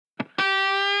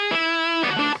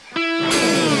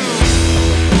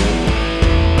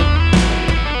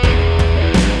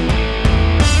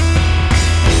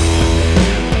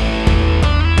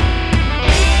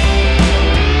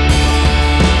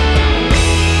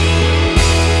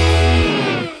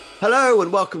Hello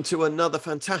and welcome to another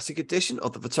fantastic edition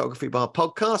of the Photography Bar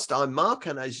podcast. I'm Mark,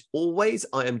 and as always,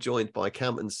 I am joined by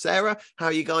Cam and Sarah. How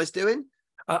are you guys doing?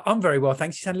 I'm very well,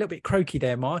 thanks. You sound a little bit croaky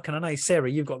there, Mark. And I know,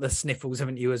 Sarah, you've got the sniffles,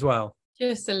 haven't you, as well?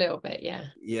 Just a little bit, yeah.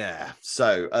 Yeah.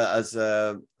 So as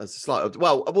a slight,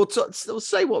 well, we'll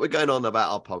say what we're going on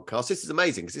about our podcast. This is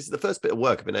amazing because this is the first bit of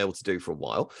work I've been able to do for a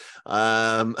while.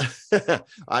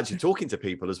 Actually talking to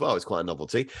people as well is quite a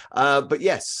novelty. But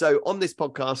yes, so on this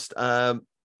podcast,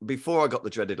 before I got the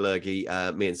dreaded lurgy,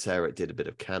 me and Sarah did a bit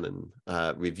of Canon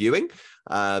reviewing.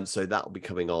 So that will be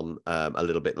coming on a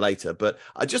little bit later. But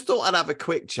I just thought I'd have a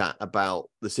quick chat about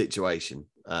the situation.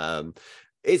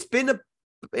 It's been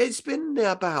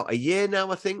about a year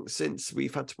now, I think, since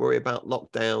we've had to worry about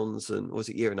lockdowns, and was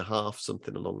it a year and a half,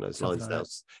 something along those lines now,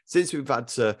 since we've had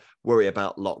to worry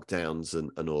about lockdowns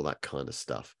and all that kind of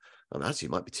stuff. Actually,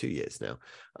 it might be 2 years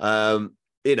now.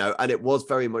 You know, and it was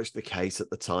very much the case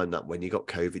at the time that when you got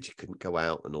COVID, you couldn't go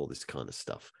out and all this kind of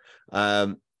stuff.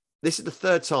 This is the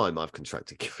third time I've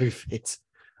contracted COVID.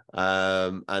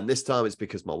 And this time it's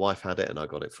because my wife had it and I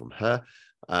got it from her.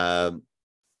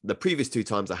 The previous two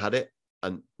times I had it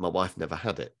and my wife never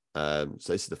had it. So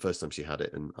this is the first time she had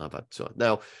it and I've had two.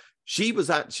 Now, she was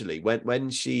actually,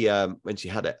 when she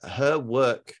had it, her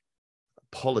work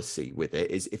policy with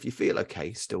it is if you feel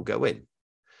okay, still go in.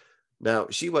 Now,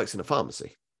 she works in a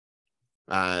pharmacy,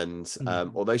 and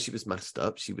although she was masked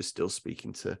up, she was still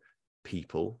speaking to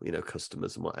people, you know,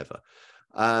 customers and whatever.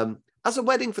 As a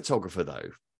wedding photographer,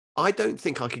 though, I don't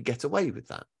think I could get away with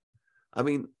that. I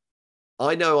mean,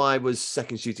 I know I was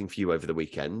second shooting for you over the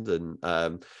weekend, and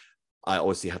I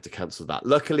obviously had to cancel that.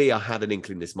 Luckily, I had an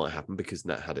inkling this might happen because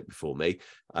Nat had it before me,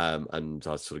 and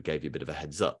I sort of gave you a bit of a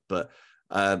heads up. But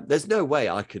there's no way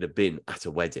I could have been at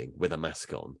a wedding with a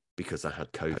mask on because I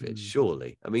had COVID,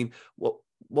 surely. I mean, what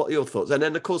are your thoughts? And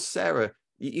then, of course, Sarah,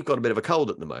 you've got a bit of a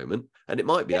cold at the moment, and it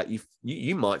might be that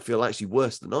you might feel actually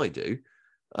worse than I do.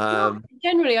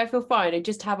 Generally, I feel fine. I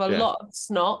just have a lot of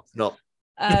snot.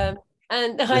 And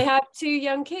I have two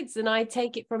young kids, and I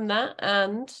take it from that.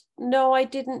 And no, I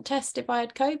didn't test if I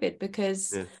had COVID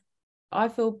because I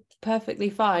feel perfectly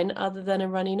fine other than a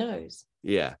runny nose.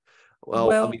 Yeah.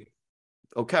 Well, I mean,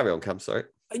 carry on, Cam, sorry.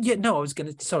 Yeah, no, I was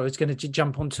going to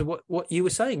jump onto what you were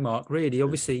saying, Mark, really.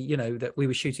 Obviously, you know, that we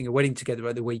were shooting a wedding together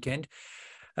at the weekend,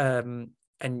 and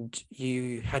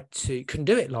you couldn't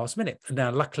do it last minute.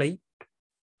 Now, luckily,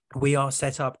 we are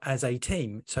set up as a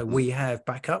team. So we have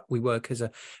backup. We work as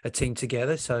a team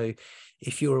together. So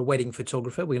if you're a wedding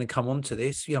photographer, we're going to come on to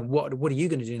this. You know, what are you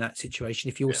going to do in that situation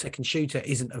if your second shooter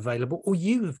isn't available, or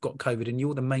you have got COVID and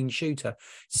you're the main shooter?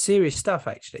 Serious stuff,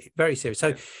 actually, very serious.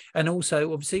 So, and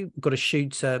also, obviously, we've got to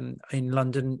shoot in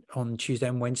London on Tuesday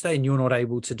and Wednesday, and you're not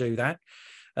able to do that.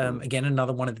 Again,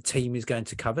 another one of the team is going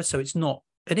to cover. So it's not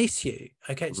an issue.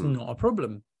 Okay, it's not a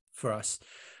problem for us.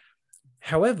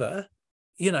 However,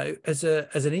 you know, as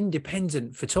an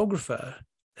independent photographer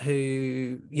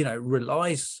who, you know,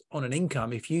 relies on an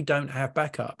income, if you don't have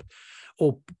backup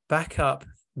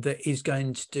that is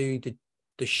going to do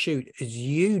the shoot as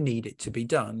you need it to be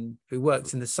done, who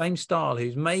works in the same style,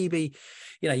 who's maybe,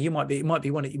 you know,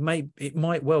 it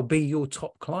might well be your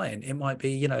top client. It might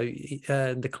be, you know,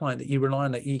 the client that you rely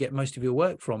on, that you get most of your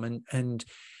work from, and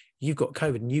you've got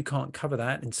COVID and you can't cover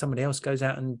that, and somebody else goes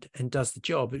out and does the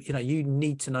job. You know, you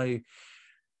need to know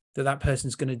that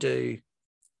person's going to do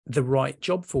the right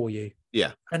job for you.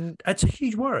 Yeah. And that's a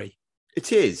huge worry.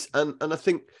 It is. And I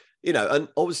think, you know, and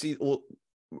obviously,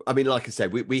 I mean, like I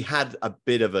said, we had a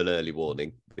bit of an early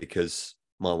warning because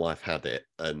my wife had it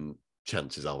and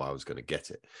chances are I was going to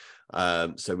get it.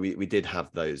 So we did have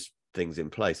those things in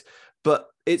place. But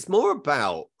it's more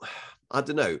about, I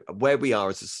don't know, where we are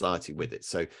as a society with it.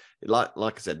 So like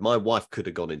I said, my wife could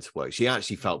have gone into work. She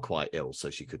actually felt quite ill, so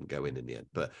she couldn't go in the end.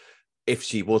 But if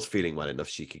she was feeling well enough,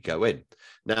 she could go in.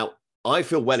 Now, I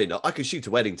feel well enough. I could shoot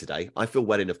a wedding today. I feel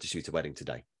well enough to shoot a wedding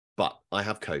today, but I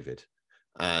have COVID.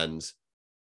 And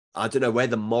I don't know where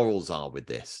the morals are with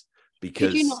this.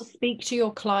 Because could you not speak to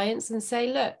your clients and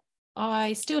say, look,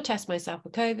 I still test myself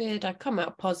for COVID. I've come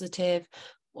out positive.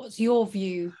 What's your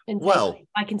view? And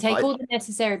I can take all the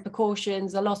necessary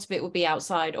precautions. A lot of it will be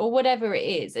outside or whatever it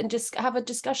is, and just have a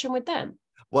discussion with them.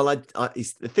 Well,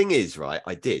 the thing is, right,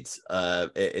 I did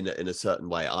in a certain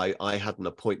way. I had an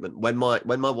appointment when my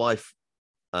wife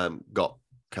got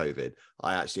COVID.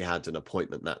 I actually had an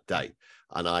appointment that day,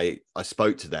 and I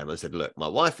spoke to them. I said, look, my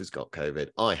wife has got COVID.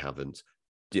 I haven't.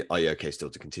 Are you okay still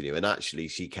to continue? And actually,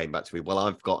 she came back to me. Well,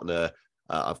 I've got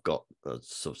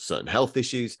sort of certain health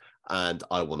issues, and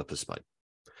I want to postpone.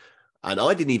 And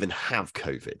I didn't even have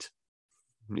COVID.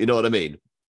 You know what I mean?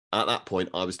 At that point,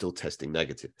 I was still testing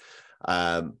negative.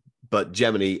 but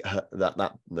generally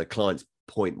that the client's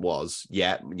point was,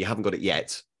 yeah, you haven't got it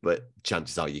yet, but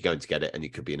chances are you're going to get it, and you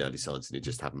could be in early signs and you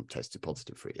just haven't tested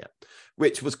positive for it yet,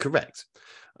 which was correct.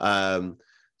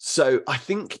 So I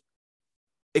think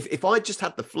if I just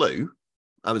had the flu,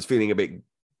 I was feeling a bit,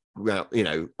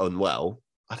 unwell,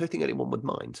 I don't think anyone would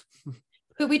mind.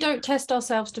 But we don't test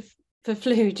ourselves for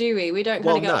flu, do we? We don't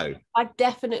kind of go, no. I've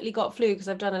definitely got flu because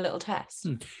I've done a little test.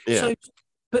 Yeah. So,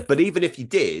 but even if you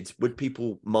did, would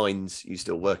people mind you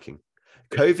still working?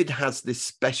 COVID has this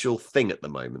special thing at the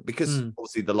moment because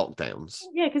obviously the lockdowns.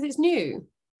 Yeah, because it's new.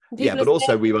 People but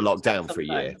also we were locked down for a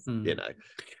year,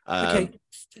 Okay,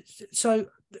 so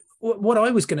what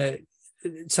I was going to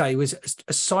say was,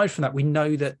 aside from that, we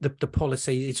know that the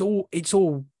policy, it's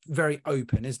all very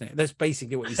open, isn't it? That's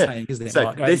basically what you're saying, isn't it, so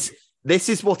Mark? This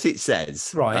is what it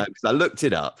says, right? Because I looked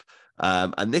it up,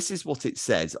 and this is what it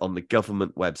says on the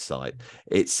government website.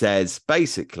 It says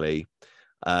basically,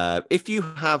 if you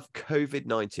have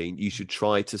COVID-19, you should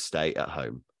try to stay at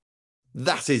home.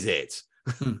 That is it.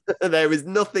 There is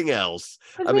nothing else.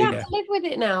 I mean, we have to live with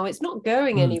it now. It's not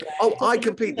going anywhere. Oh, I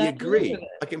completely agree.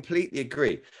 I completely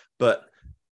agree. But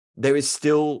there is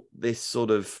still this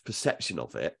sort of perception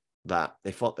of it that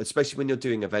especially when you're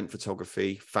doing event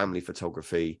photography, family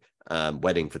photography,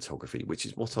 wedding photography, which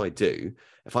is what I do,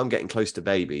 if I'm getting close to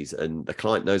babies and the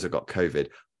client knows I've got COVID,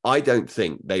 I don't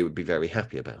think they would be very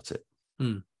happy about it.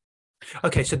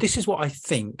 Okay, so this is what I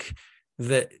think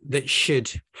that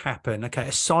should happen. Okay,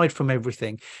 aside from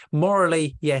everything,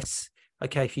 morally, yes.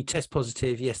 Okay, if you test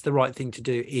positive, yes, the right thing to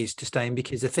do is to stay in,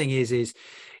 because the thing is,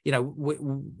 I would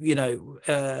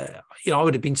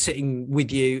have been sitting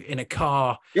with you in a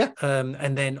car,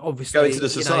 and then obviously going to the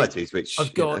societies, which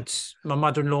I've got my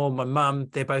mother-in-law, my mum,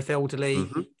 they're both elderly.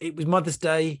 It was Mother's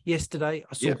Day yesterday.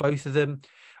 I saw both of them.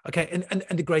 Okay,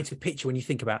 and the greater picture when you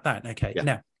think about that. Okay,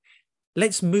 now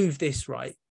let's move this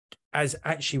right as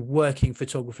actually working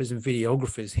photographers and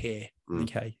videographers here.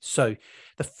 Okay, so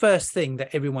the first thing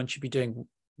that everyone should be doing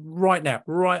right now,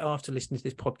 right after listening to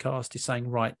this podcast, is saying,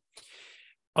 right,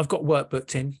 I've got work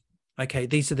booked in. Okay,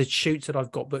 these are the shoots that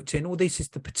I've got booked in, or this is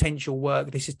the potential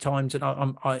work. This is times that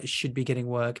I should be getting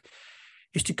work.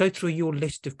 Is to go through your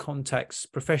list of contacts,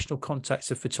 professional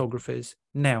contacts of photographers.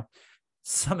 Now,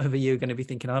 some of you are going to be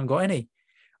thinking, I haven't got any.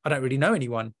 I don't really know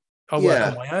anyone. I work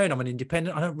on my own. I'm an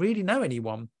independent. I don't really know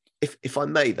anyone. If I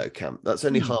may, though, Cam, that's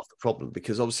only half the problem,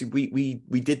 because obviously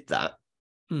we did that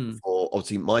for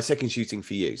obviously my second shooting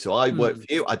for you. So I worked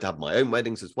for you. I'd have my own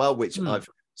weddings as well, which I've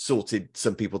sorted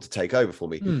some people to take over for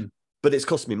me. But it's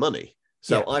cost me money.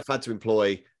 So I've had to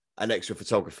employ an extra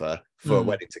photographer for a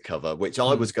wedding to cover, which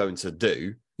I was going to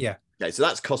do. Yeah. Okay, so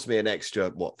that's cost me an extra,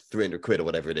 £300 or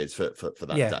whatever it is for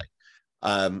that day.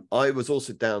 I was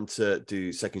also down to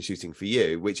do second shooting for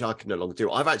you, which I can no longer do.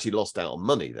 I've actually lost out on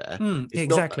money there.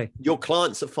 Exactly. Your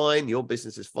clients are fine, your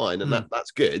business is fine, and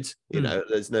that's good.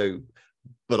 There's no,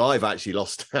 but I've actually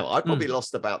lost out. I probably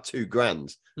lost about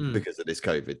 $2,000 because of this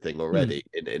COVID thing already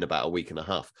in about a week and a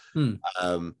half.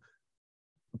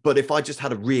 But if I just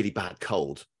had a really bad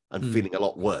cold and feeling a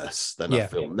lot worse than I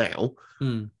feel now,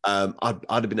 I'd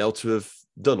have been able to have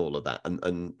done all of that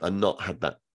and not had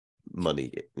that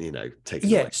money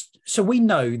taken away. So we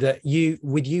know that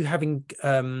with you having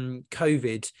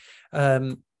COVID,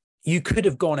 you could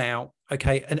have gone out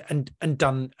and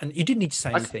done, and you didn't need to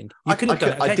say anything. You could have done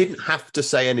it. I didn't have to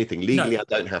say anything legally. I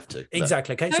don't have to.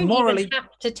 Exactly. Okay. So morally, you don't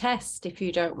have to test if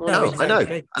you don't want. No,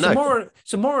 exactly. I know.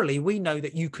 So morally, we know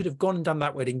that you could have gone and done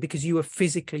that wedding because you were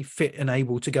physically fit and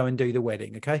able to go and do the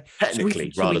wedding. Okay.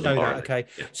 Technically, so we know that. Okay.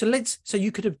 Yeah. So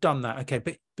you could have done that. Okay.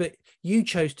 But you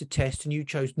chose to test and you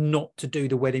chose not to do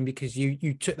the wedding because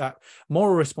you took that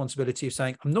moral responsibility of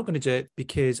saying, I'm not going to do it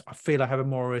because I feel I have a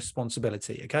moral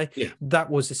responsibility. Okay. Yeah. That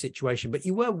was the situation, but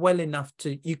you were well enough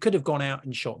you could have gone out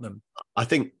and shot them. I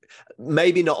think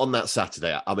maybe not on that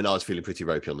Saturday. I mean, I was feeling pretty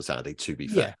ropey on the Saturday, to be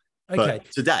fair. Yeah. Okay.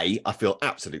 But today I feel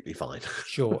absolutely fine.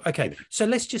 Sure. Okay. So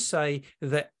let's just say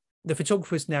that the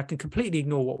photographers now can completely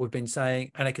ignore what we've been saying,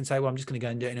 and they can say, well, I'm just going to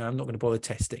go and do it anyway. I'm not going to bother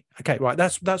testing. Okay, right.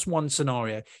 That's one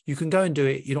scenario. You can go and do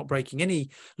it. You're not breaking any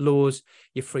laws.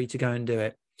 You're free to go and do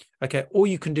it. Okay. Or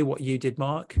you can do what you did,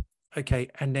 Mark. Okay.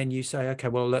 And then you say, okay,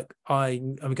 well, look,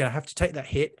 I'm going to have to take that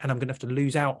hit and I'm going to have to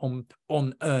lose out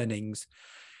on earnings.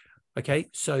 Okay.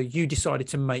 So you decided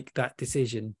to make that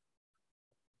decision.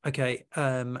 Okay.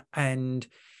 And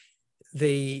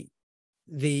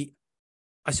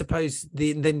I suppose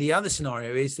then the other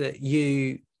scenario is that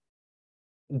you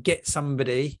get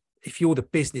somebody, if you're the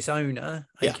business owner,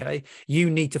 okay, you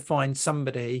need to find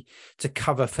somebody to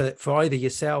cover for either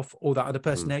yourself or that other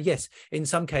person. Now, yes, in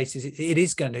some cases it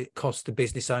is going to cost the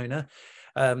business owner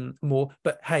more.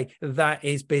 But hey, that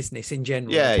is business in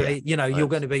general. Yeah, okay? yeah. You know, you're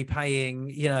going to be paying,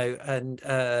 you know, and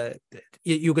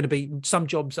you're going to be, some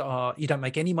jobs are, you don't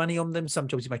make any money on them. Some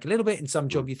jobs you make a little bit, and some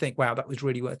job you think, wow, that was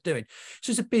really worth doing.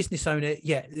 So as a business owner,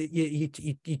 yeah, you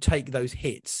take those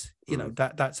hits, you know,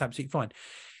 that's absolutely fine.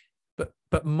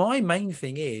 But my main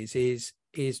thing is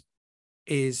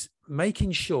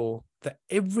making sure that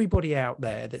everybody out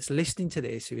there that's listening to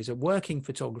this, who is a working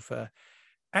photographer,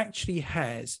 actually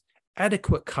has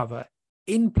adequate cover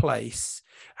in place,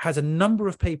 has a number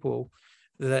of people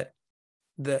that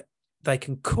they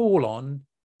can call on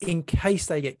in case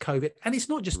they get COVID. And it's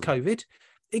not just COVID,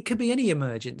 it could be any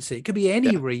emergency, it could be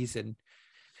any reason,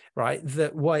 right,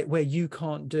 that where you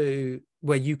can't do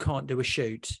a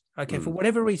shoot, okay, for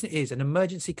whatever reason it is, an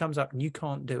emergency comes up and you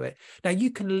can't do it. Now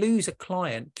you can lose a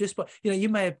client just by, you know, you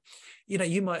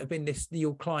might have been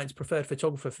your client's preferred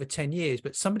photographer for 10 years,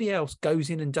 but somebody else goes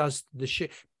in and does the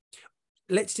shoot.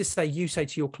 Let's just say you say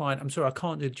to your client, I'm sorry, I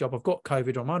can't do the job, I've got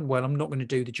COVID, or I'm unwell, I'm not going to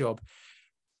do the job.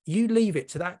 You leave it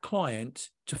to that client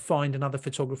to find another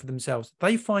photographer themselves.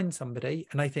 They find somebody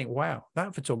and they think, wow,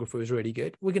 that photographer was really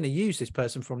good, we're going to use this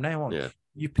person from now on.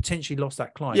 You potentially lost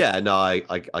that client. Yeah, no, I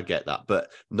get that, but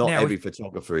not every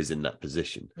photographer is in that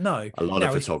position. No, a lot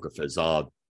of photographers are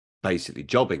basically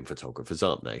jobbing photographers,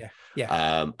 aren't they?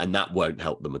 And that won't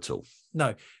help them at all.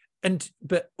 No.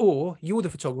 Or you're the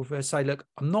photographer, say, look,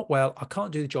 I'm not well, I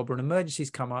can't do the job, or an emergency's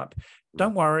come up.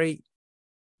 Don't worry,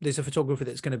 there's a photographer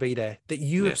that's going to be there, that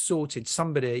you have sorted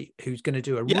somebody who's going to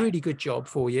do a really good job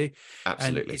for you.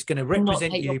 Absolutely. And it's going to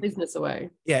represent your business away.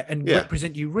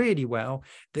 Represent you really well.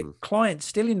 The client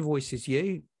still invoices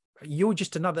you. You're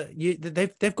just another,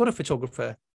 they've got a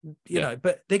photographer, you know,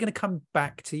 but they're going to come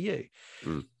back to you.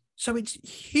 So it's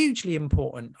hugely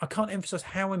important. I can't emphasize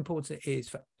how important it is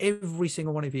for every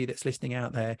single one of you that's listening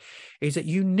out there, is that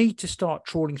you need to start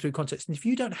trawling through contacts. And if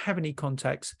you don't have any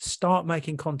contacts, start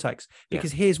making contacts,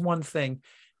 because here's one thing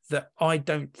that I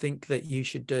don't think that you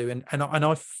should do. And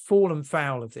I've fallen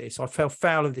foul of this. I fell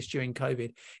foul of this during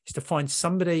COVID, is to find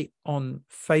somebody on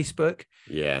Facebook.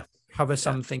 Cover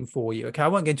something for you. Okay. I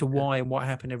won't get into why and what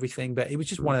happened, everything, but it was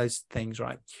just one of those things,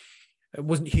 right? It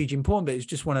wasn't huge important, but it was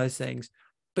just one of those things.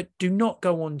 But do not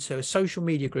go on to a social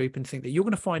media group and think that you're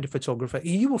going to find a photographer.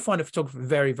 You will find a photographer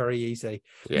very, very easy.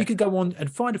 You could go on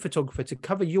and find a photographer to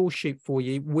cover your shoot for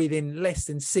you within less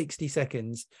than 60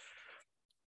 seconds.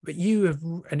 But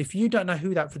if you don't know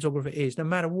who that photographer is, no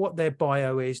matter what their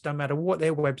bio is, no matter what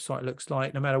their website looks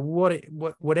like, no matter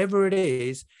whatever it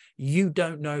is, you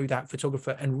don't know that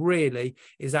photographer. And really,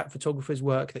 is that photographer's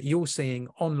work that you're seeing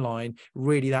online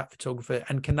really that photographer?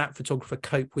 And can that photographer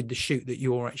cope with the shoot that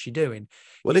you're actually doing?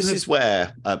 Well, this is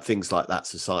where things like that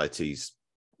Society's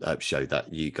show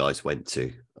that you guys went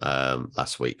to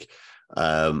last week,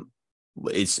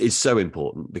 it's so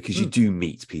important, because you do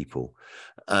meet people.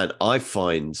 And I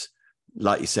find,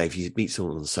 like you say, if you meet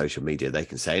someone on social media, they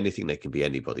can say anything, they can be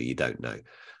anybody you don't know.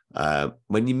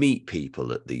 When you meet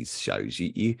people at these shows,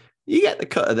 you get the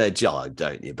cut of their jibe,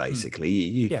 don't you? Basically,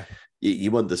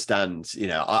 you understand. You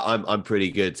know, I'm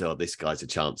pretty good, or this guy's a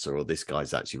chancer, or this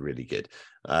guy's actually really good,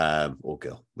 or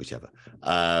girl, whichever.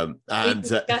 And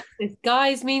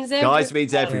guys means everybody. Guys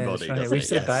means everybody. Yeah, we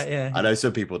said that. I know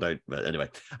some people don't, but anyway.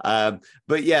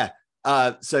 But yeah,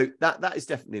 so that is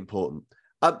definitely important.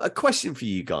 A question for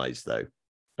you guys, though: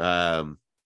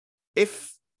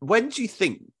 when do you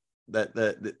think that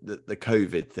the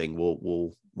COVID thing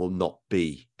will not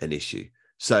be an issue?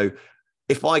 So,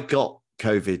 if I got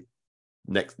COVID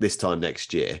this time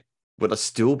next year, would I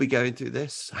still be going through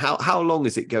this? How long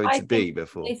is it going to be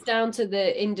before? It's down to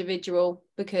the individual,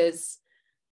 because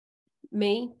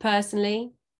me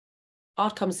personally,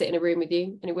 I'd come sit in a room with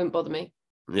you and it wouldn't bother me.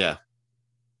 Yeah.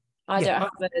 I don't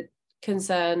have a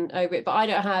concern over it, but I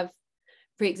don't have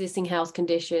pre-existing health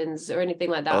conditions or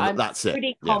anything like that. I'm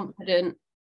pretty confident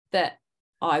that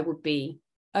I would be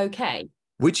okay.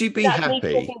 Would you be happy?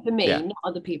 Me talking for me, not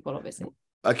other people, obviously.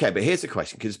 Okay, but here's a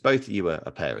question, because both of you are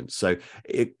parents. So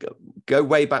go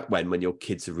way back when your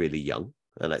kids are really young,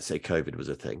 and let's say COVID was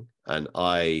a thing, and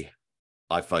I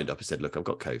phoned up and said, look, I've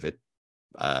got COVID.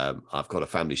 I've got a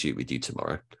family shoot with you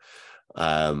tomorrow.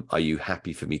 Are you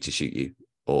happy for me to shoot you,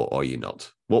 or are you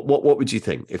not? What would you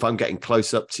think if I'm getting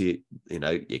close up to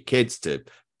your kids to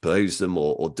pose them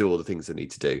or do all the things they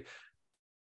need to do?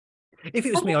 If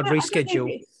it was me, I'd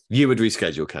reschedule. You would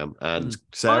reschedule, Cam. And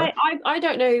Sarah? I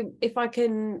don't know if I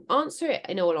can answer it,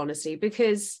 in all honesty,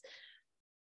 because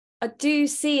I do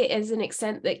see it as an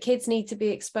extent that kids need to be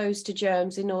exposed to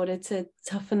germs in order to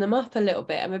toughen them up a little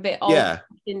bit. I'm a bit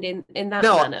old-fashioned in that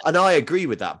manner. And I agree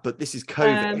with that, but this is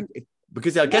COVID.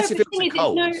 Because I guess if it was a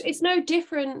cold... It's no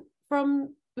different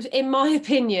from, in my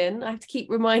opinion, I have to keep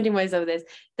reminding myself of this,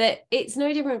 that it's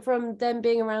no different from them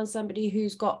being around somebody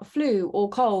who's got flu or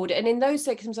cold. And in those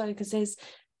circumstances,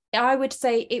 I would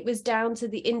say it was down to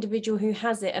the individual who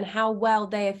has it and how well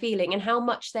they are feeling and how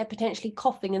much they're potentially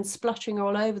coughing and spluttering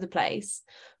all over the place,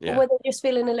 or whether they're just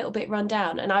feeling a little bit run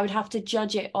down. And I would have to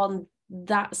judge it on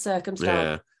that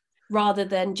circumstance rather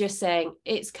than just saying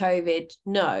it's COVID.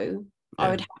 No, I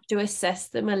would have to assess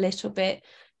them a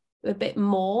bit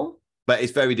more. But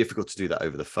it's very difficult to do that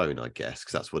over the phone, I guess,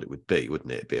 because that's what it would be,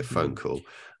 wouldn't it? It'd be a phone call.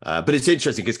 But it's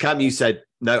interesting because Cam, you said,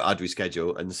 no, I'd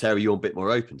reschedule. And Sarah, you're a bit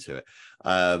more open to it.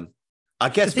 I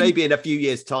guess maybe in a few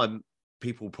years' time,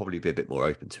 people will probably be a bit more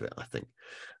open to it, I think.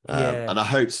 And I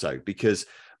hope so, because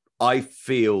I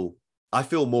feel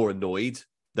more annoyed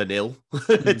than ill.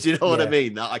 Do you know what I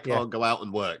mean? That I can't go out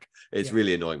and work. It's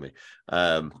really annoying me.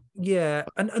 And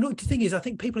the thing is, I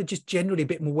think people are just generally a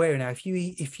bit more aware now.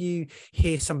 If you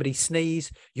hear somebody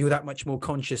sneeze, you're that much more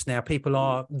conscious now. People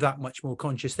are that much more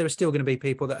conscious. There are still going to be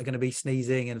people that are going to be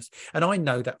sneezing, and I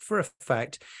know that for a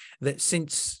fact that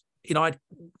since I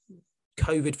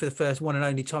COVID for the first one and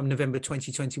only time, November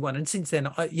 2021. And since then,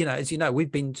 as you know,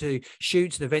 we've been to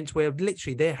shoots and events where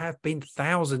literally there have been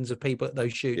thousands of people at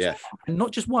those shoots. Yeah. And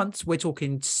not just once, we're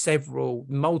talking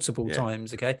multiple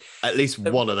times. Okay. At least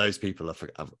one of those people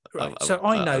right. So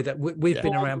I know that we've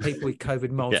been around people with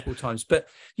COVID multiple times. But,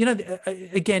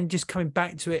 again, just coming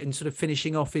back to it and sort of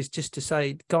finishing off is just to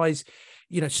say, guys,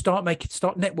 start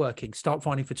networking, start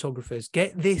finding photographers,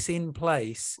 get this in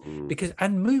place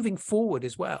and moving forward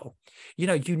as well, you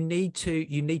need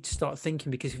to start thinking,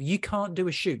 because if you can't do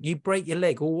a shoot, you break your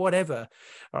leg or whatever,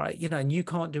 all right, and you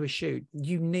can't do a shoot,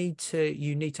 you need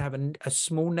to have a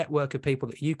small network of people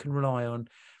that you can rely on,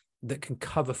 that can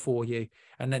cover for you,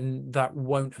 and then that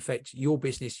won't affect your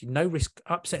business. No risk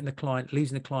upsetting the client,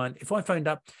 losing the client. If I phoned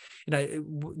up,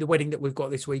 the wedding that we've got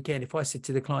this weekend, if I said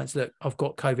to the clients, look, I've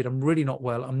got COVID, I'm really not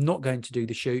well, I'm not going to do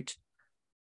the shoot,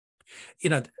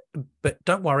 but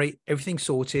don't worry, everything's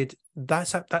sorted.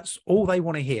 That's all they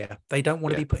want to hear. They don't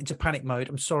want to be put into panic mode.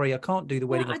 I'm sorry, I can't do the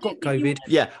wedding. I've got COVID.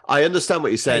 Yeah, I understand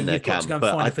what you're saying there, Cam, got to go and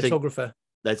find a photographer.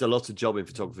 There's a lot of jobbing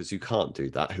photographers who can't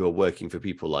do that, who are working for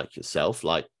people like yourself,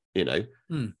 and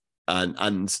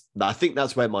I think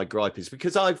that's where my gripe is,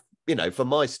 because I've, for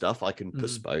my stuff, I can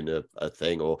postpone a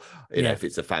thing, or if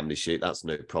it's a family shoot, that's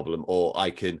no problem, or I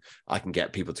can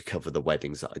get people to cover the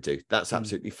weddings that I do. That's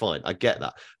absolutely fine. I get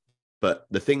that. But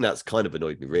the thing that's kind of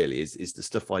annoyed me really is the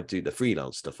stuff I do, the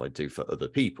freelance stuff I do for other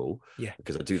people,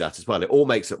 because I do that as well. It all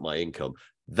makes up my income.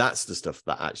 That's the stuff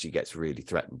that actually gets really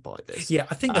threatened by this. Yeah,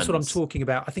 I think that's what I'm talking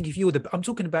about. I think if I'm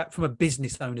talking about from a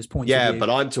business owner's point of view. Yeah, but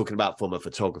I'm talking about from a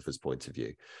photographer's point of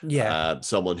view. Yeah.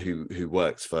 Someone who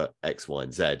works for X, Y,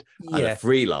 and Z, and a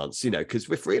freelance, because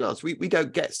we're freelance, we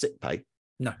don't get sick pay.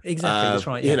 No, exactly. That's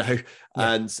right.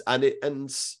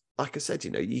 And like I said,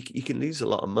 you can lose a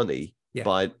lot of money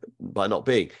by not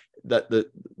being. That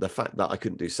the fact that I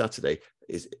couldn't do Saturday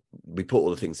is, we put all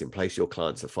the things in place. Your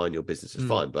clients are fine, your business is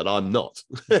fine, but I'm not.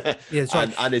 That's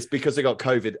right. and it's because I got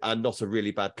COVID and not a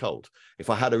really bad cold. If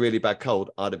I had a really bad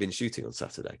cold, I'd have been shooting on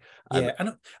Saturday.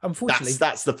 And unfortunately,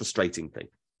 that's the frustrating thing.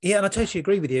 Yeah, and I totally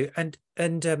agree with you. And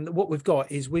what we've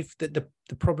got is with the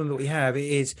problem that we have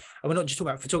is, and we're not just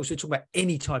talking about photographers, we're talking about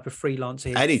any type of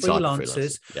freelancer.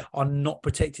 Freelancers are not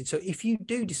protected. So if you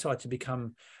do decide to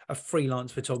become a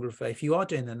freelance photographer, if you are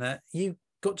doing that, you've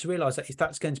got to realize that if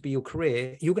that's going to be your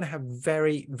career, you're going to have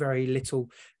very, very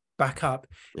little backup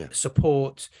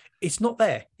support. It's not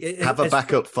there. Have a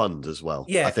backup fund as well.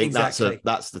 Yeah, I think exactly.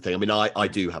 that's the thing. I mean, I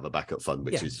do have a backup fund,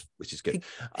 which is good.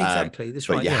 Exactly. That's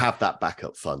right. But you have that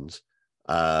backup fund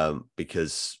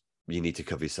because you need to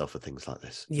cover yourself for things like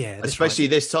this. Yeah, especially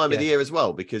this time of the year as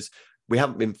well, because we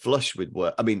haven't been flush with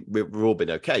work. I mean, we've all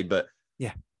been okay, but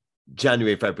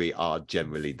January and February are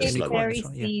generally the slow months. Very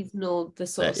seasonal, the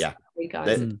sort of stuff we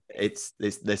guys.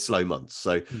 They're slow months.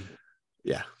 So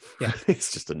yeah,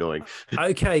 it's just annoying.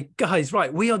 Okay, guys,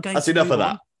 right, we are going that's to enough of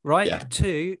that. Right,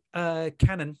 to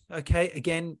Canon. Okay,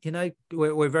 again,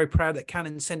 we're very proud that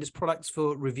Canon send us products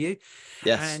for review.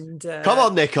 Yes, and come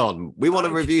on, Nikon, we want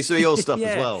to review some of your stuff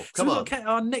as well. Come on,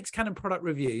 our next Canon product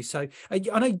review. So I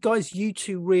know, guys, you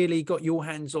two really got your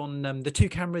hands on the two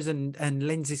cameras and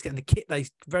lenses and the kit they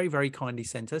very, very kindly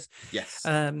sent us. Yes,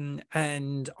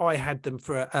 and I had them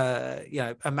for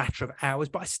a matter of hours,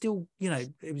 but I still,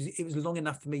 it was long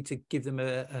enough for me to give them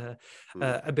a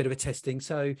bit of a testing.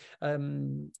 So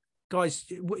guys,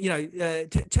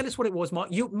 tell us what it was, Mark.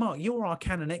 You're our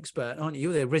Canon expert, aren't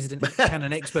you? You're the resident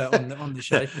Canon expert on the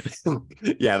show.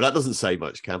 Yeah, that doesn't say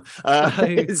much, Cam.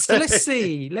 So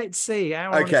let's see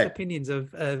our honest opinions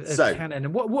of Canon,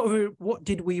 and what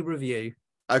did we review?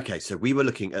 Okay, so we were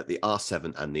looking at the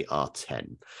R7 and the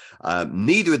R10.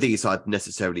 Neither of these I'd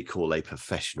necessarily call a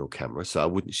professional camera, so I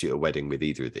wouldn't shoot a wedding with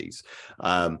either of these.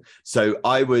 So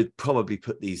I would probably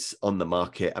put these on the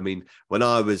market. I mean, when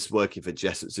I was working for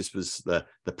Jessups, this was the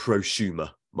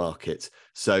prosumer market.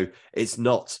 So it's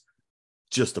not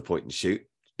just a point and shoot, a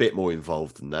bit more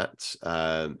involved than that.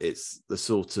 It's the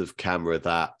sort of camera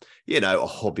that, a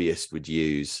hobbyist would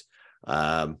use,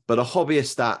 but a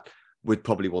hobbyist that would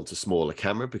probably want a smaller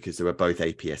camera because they were both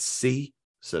APS-C,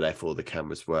 so therefore the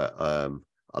cameras were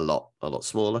a lot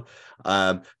smaller.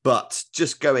 But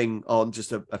just going on,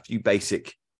 just a few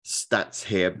basic stats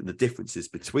here, the differences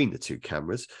between the two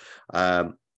cameras.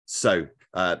 So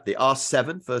the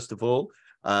R7, first of all,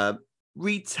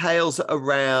 retails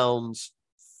around,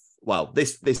 well,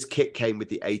 this kit came with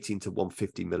the 18 to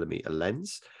 150 millimeter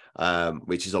lens,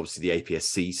 which is obviously the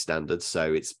APS-C standard,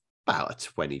 so it's about a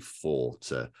 24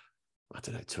 to, I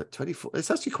don't know, 24.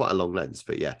 It's actually quite a long lens,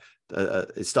 but yeah,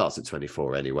 it starts at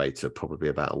 24 anyway to probably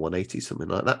about a 180, something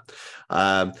like that.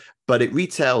 But it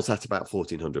retails at about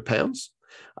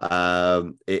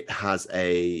 £1,400. It has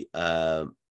a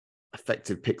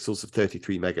effective pixels of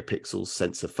 33 megapixels,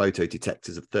 sensor photo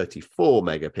detectors of 34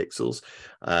 megapixels,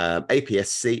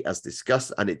 APS-C as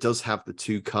discussed, and it does have the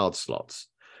 2 card slots.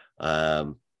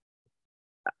 These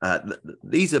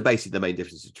are basically the main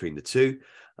differences between the two.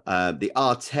 The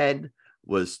R10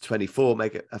 was 24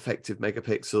 effective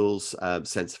megapixels.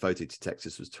 Sensor photo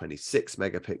detectors was 26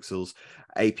 megapixels.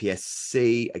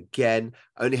 APS-C, again,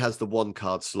 only has the 1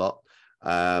 card slot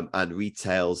and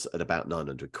retails at about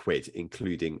 900 quid,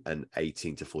 including an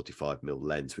 18 to 45 mil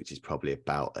lens, which is probably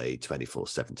about a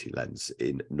 24-70 lens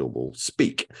in normal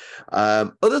speak.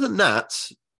 Other than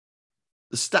that,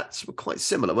 the stats were quite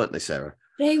similar, weren't they, Sarah?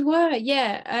 They were,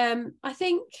 yeah. I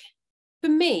think for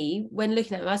me, when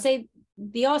looking at them, I say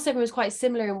the R7 was quite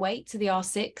similar in weight to the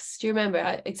R6. Do you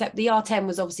remember? Except the R10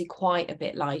 was obviously quite a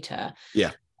bit lighter.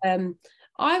 Yeah.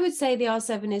 I would say the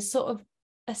R7 is sort of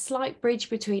a slight bridge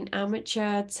between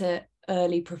amateur to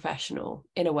early professional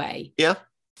in a way. Yeah.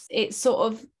 It's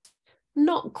sort of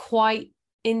not quite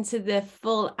into the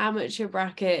full amateur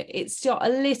bracket. It's still a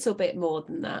little bit more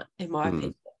than that, in my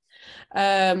opinion.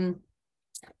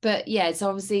 But yeah, it's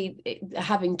obviously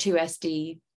having 2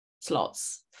 SD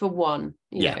slots for one,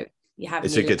 you know,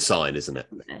 it's a good sign, isn't it?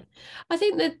 I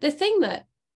think that the thing that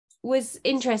was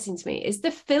interesting to me is the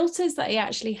filters that he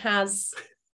actually has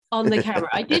on the camera.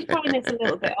 I did find this a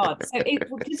little bit odd. So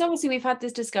because obviously we've had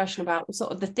this discussion about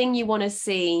sort of the thing you want to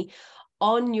see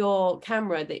on your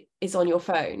camera that is on your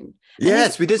phone.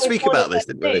 Yes, we did speak about this,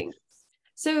 didn't we?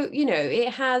 So,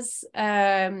 it has,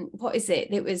 what is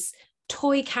it? It was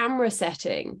toy camera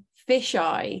setting,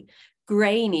 fisheye,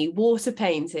 grainy, water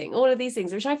painting, all of these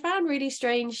things, which I found really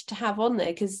strange to have on there,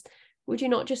 because would you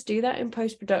not just do that in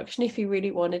post-production if you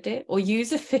really wanted it, or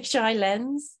use a fisheye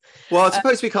lens? Well, I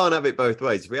suppose we can't have it both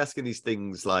ways. We're asking these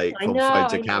things like from phone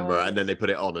to camera, and then they put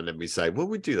it on, and then we say, well,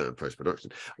 we'd do that in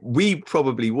post-production. We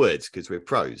probably would, because we're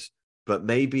pros, but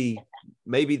maybe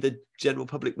the general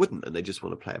public wouldn't, and they just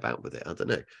want to play about with it. I don't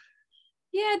know.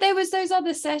 Yeah, there was those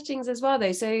other settings as well,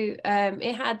 though. So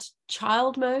it had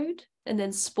child mode and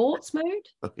then sports mode.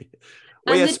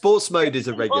 Well, yeah, sports mode is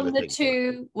a regular thing. On the thing.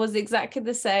 2 was exactly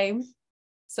the same.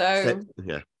 So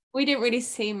yeah, we didn't really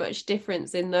see much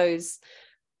difference in those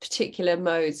particular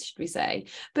modes, should we say.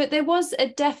 But there was a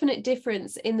definite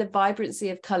difference in the vibrancy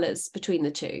of colours between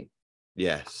the 2.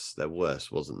 Yes, there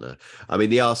was, wasn't there? I mean,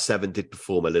 the R7 did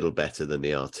perform a little better than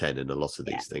the R10 in a lot of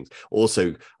these things.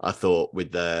 Also, I thought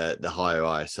with the higher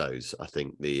ISOs, I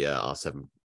think the R7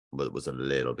 was a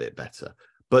little bit better,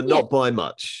 but not by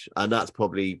much. And that was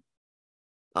probably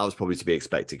to be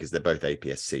expected, because they're both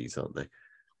APS-Cs, aren't they?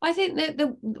 I think that the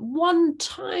one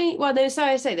time,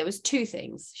 there was 2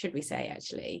 things, should we say,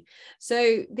 actually.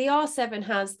 So the R7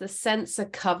 has the sensor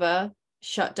cover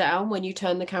shut down when you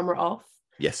turn the camera off.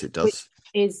 Yes, it does. Which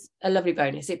is a lovely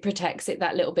bonus. It protects it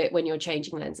that little bit when you're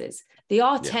changing lenses. The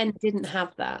R10 didn't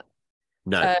have that.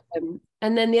 No.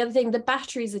 And then the other thing, the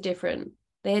batteries are different.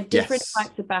 They had different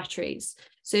types of batteries.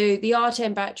 So the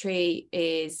R10 battery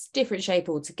is different shape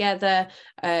altogether,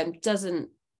 doesn't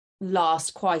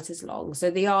last quite as long. So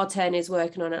the R10 is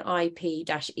working on an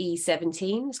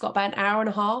IP-E17. It's got about an hour and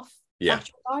a half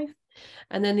battery life.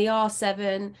 And then the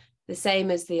R7, the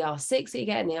same as the R6 that you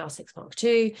get in the R6 Mark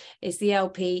II, is the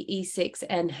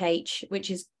LP-E6NH, which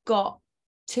has got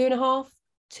 2.5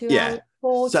 2 hours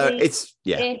 40. So it's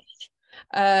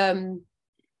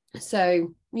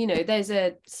so there's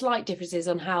a slight differences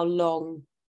on how long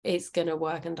it's going to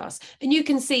work and does. And you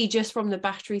can see just from the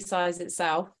battery size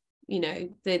itself, the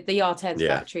R10's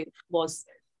battery was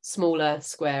smaller,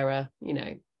 squarer,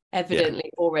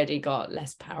 evidently already got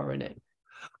less power in it.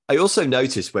 I also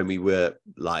noticed when we were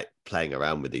like playing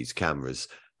around with these cameras,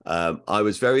 I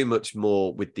was very much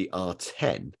more with the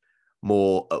R10,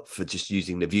 more up for just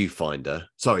using the viewfinder.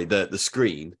 Sorry, the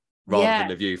screen rather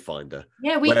than the viewfinder.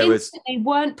 Yeah, we instantly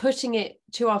weren't putting it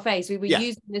to our face. We were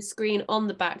using the screen on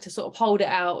the back to sort of hold it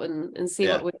out and see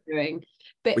what we're doing.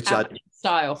 Bit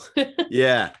style.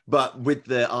 Yeah, but with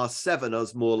the R7, I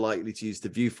was more likely to use the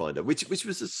viewfinder, which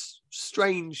was a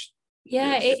strange.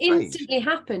 Yeah, it instantly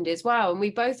happened as well, and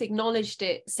we both acknowledged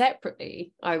it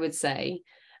separately. I would say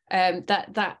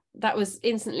that was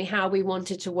instantly how we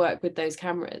wanted to work with those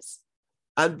cameras.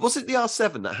 And was it the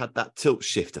R7 that had that tilt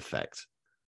shift effect?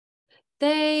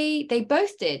 They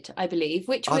both did, I believe.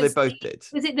 They both did.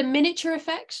 Was it the miniature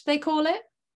effect they call it?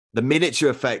 The miniature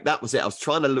effect, that was it. I was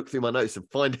trying to look through my notes and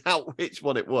find out which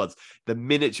one it was. The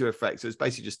miniature effect. So it's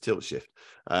basically just tilt shift.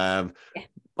 And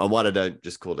why I don't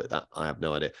just call it that, I have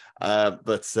no idea.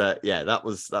 That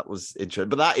was interesting.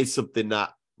 But that is something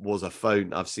that was a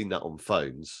phone. I've seen that on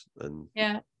phones, and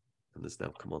it's now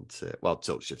come on to, well,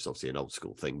 tilt shift's obviously an old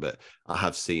school thing, but I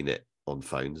have seen it on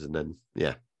phones, and then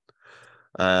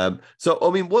so I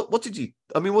mean, what did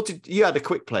you had a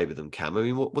quick play with them, Cam? I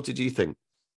mean, what did you think?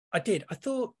 I did. I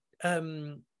thought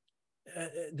the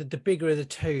bigger of the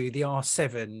two, the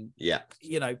R7,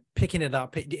 picking it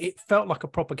up, it felt like a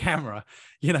proper camera.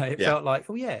 It felt like,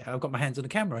 oh yeah, I've got my hands on the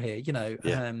camera here.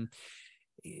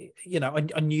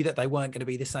 I knew that they weren't going to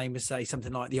be the same as, say,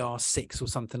 something like the R6 or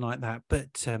something like that.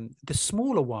 But the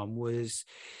smaller one was,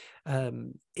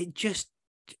 it just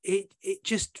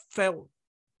felt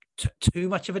too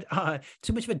much of a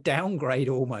downgrade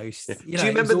almost. Do you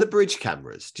remember the bridge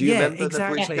cameras? Do you remember the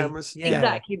bridge cameras?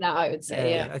 Exactly that, I would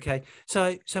say. Okay.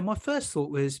 So my first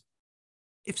thought was,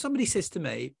 if somebody says to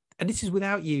me, and this is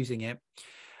without using it,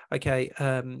 okay,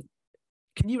 can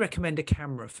you recommend a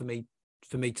camera for me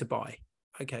to buy?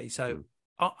 Okay, so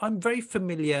I'm very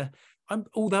familiar.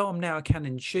 Although I'm now a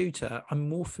Canon shooter, I'm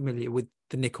more familiar with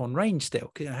the Nikon range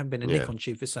still, because I haven't been a Nikon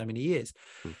shooter for so many years.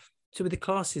 So with the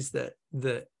classes that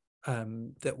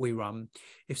we run,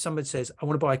 if somebody says, I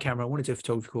want to buy a camera, I want to do a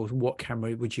photography course, what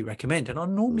camera would you recommend? And I'll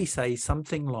normally say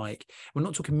something like, we're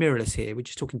not talking mirrorless here, we're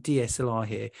just talking DSLR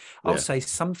here. I'll say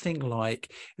something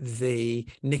like the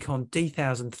Nikon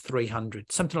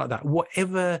D1300, something like that,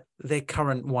 whatever their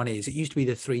current one is. It used to be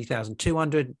the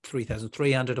 3200,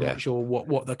 3300. I'm not sure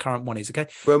what the current one is. Okay.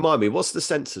 Remind me, what's the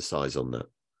sensor size on that?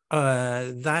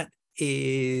 That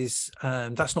is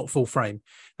that's not full frame.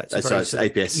 That's it's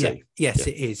APS-C. It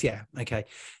is. Yeah. Okay.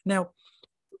 Now,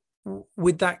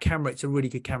 with that camera, it's a really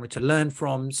good camera to learn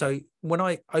from. So when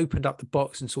I opened up the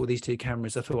box and saw these two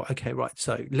cameras, I thought, okay, right.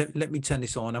 So let me turn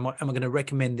this on. Am I going to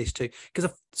recommend this to?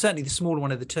 Because certainly the smaller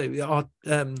one of the two, the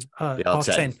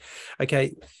R10.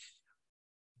 Okay.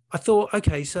 I thought,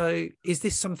 okay, so is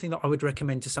this something that I would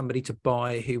recommend to somebody to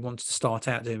buy who wants to start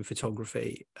out doing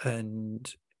photography?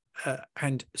 And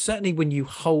certainly when you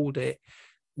hold it,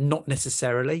 not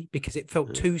necessarily, because it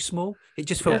felt too small. It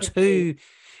just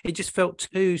felt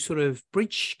too sort of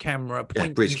bridge camera,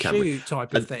 point and shoot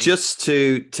type of thing. Just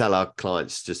to tell our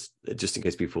clients, just in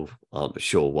case people aren't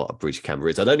sure what a bridge camera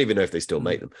is, I don't even know if they still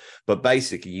make them, but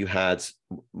basically you had,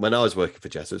 when I was working for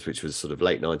Jessers, which was sort of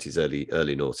late 90s,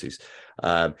 early noughties,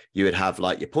 you would have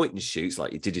like your point and shoots,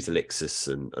 like your digital Ixus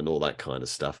and all that kind of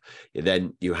stuff. And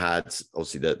then you had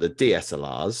obviously the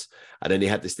DSLRs, and then you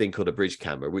had this thing called a bridge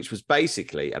camera, which was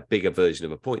basically a bigger version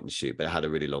of a point and shoot, but it had a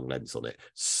really long lens on it.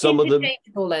 Some of them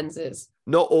lenses.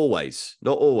 Not always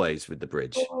with the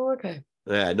bridge. Oh, okay.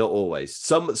 Yeah, not always.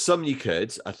 Some you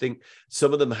could. I think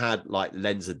some of them had like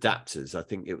lens adapters. I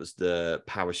think it was the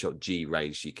PowerShot G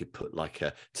range. You could put like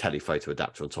a telephoto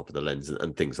adapter on top of the lens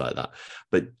and things like that.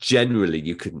 But generally,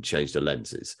 you couldn't change the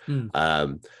lenses,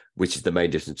 which is the main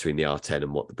difference between the R10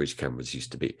 and what the bridge cameras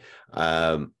used to be.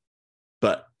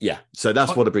 But yeah, so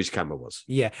that's what a bridge camera was.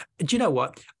 Yeah. Do you know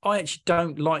what? I actually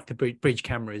don't like the bridge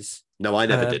cameras. No, I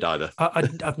never did either.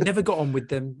 I've never got on with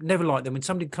them, never liked them. When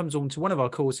somebody comes on to one of our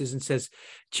courses and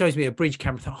shows me a bridge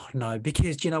camera, I thought, oh no,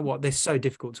 because do you know what? They're so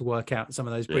difficult to work out, some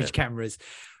of those bridge cameras.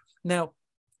 Now,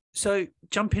 so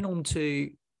jumping on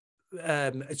to,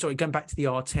 going back to the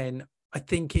R10, I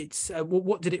think it's,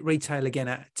 what did it retail again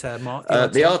at, Mark?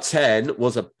 The R10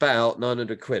 was about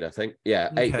 900 quid, I think. Yeah,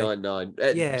 okay.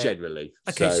 899 generally.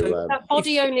 Okay, so that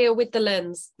body only or with the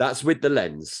lens? That's with the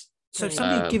lens. So if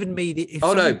somebody had given me the...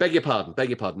 no, beg your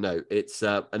pardon. No, it's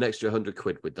an extra 100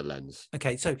 quid with the lens.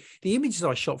 Okay, so the images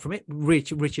I shot from it,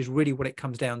 which is really what it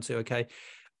comes down to, okay,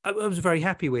 I was very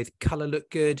happy with. Colour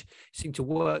looked good, seemed to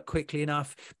work quickly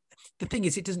enough. The thing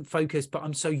is, it doesn't focus, but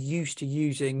I'm so used to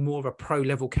using more of a pro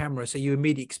level camera, so you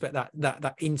immediately expect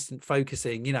that instant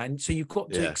focusing, you know, and so you've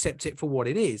got to accept it for what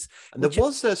it is. And there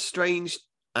was a strange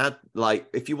like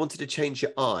if you wanted to change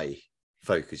your eye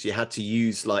focus, you had to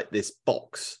use like this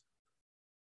box.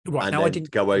 Right, and now then I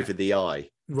didn't go over the eye.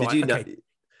 Right, Did you know? okay.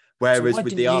 Whereas So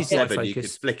with the R7, you could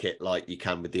focus. flick it like you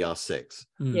can with the R6.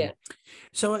 Yeah.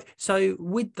 So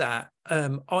with that,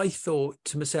 I thought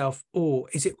to myself,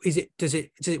 does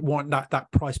it warrant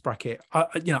that price bracket?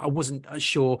 I wasn't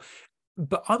sure,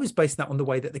 but I was basing that on the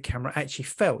way that the camera actually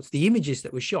felt. The images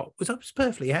that were shot I was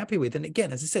perfectly happy with. And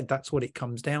again, as I said, that's what it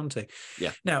comes down to.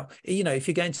 Yeah. Now, you know, if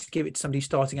you're going to give it to somebody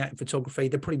starting out in photography,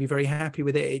 they'll probably be very happy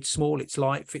with it. It's small, it's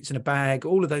light, fits in a bag,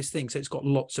 all of those things. So it's got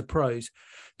lots of pros.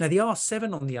 Now, the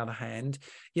R7, on the other hand,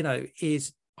 you know,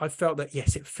 I felt that,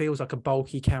 yes, it feels like a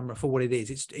bulky camera for what it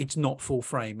is. It's not full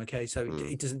frame. Okay. So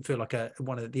it doesn't feel like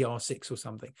one of the R6 or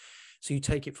something. So you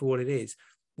take it for what it is.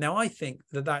 Now, I think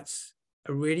that's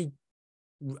a really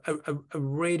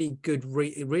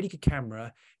good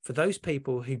camera for those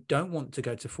people who don't want to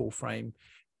go to full frame,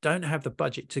 don't have the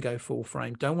budget to go full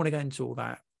frame, don't want to go into all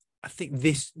that. I think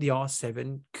the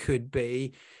R7 could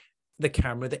be the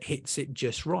camera that hits it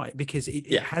just right, because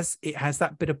it has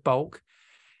that bit of bulk.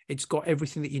 It's got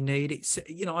everything that you need. It's,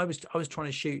 you know, I was trying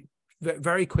to shoot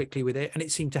very quickly with it, and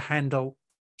it seemed to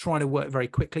trying to work very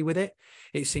quickly with it.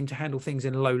 It seemed to handle things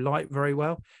in low light very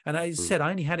well. And as I said,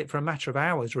 I only had it for a matter of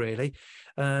hours, really.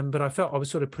 But I felt I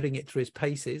was sort of putting it through its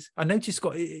paces. I noticed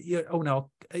one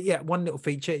little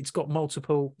feature. It's got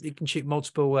you can shoot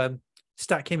multiple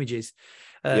stack images,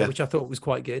 which I thought was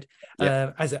quite good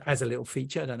as a little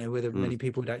feature. I don't know whether many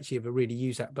people would actually ever really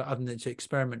use that, but other than to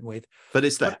experiment with. But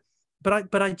it's there.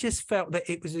 But I just felt that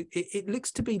it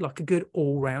looks to be like a good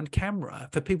all-round camera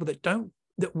for people that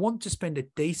want to spend a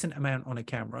decent amount on a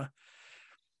camera,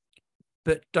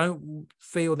 but don't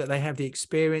feel that they have the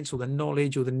experience or the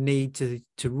knowledge or the need to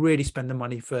really spend the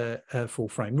money for full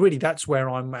frame. Really, that's where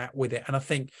I'm at with it. And I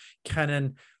think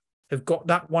Canon have got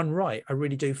that one right. I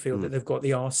really do feel that they've got the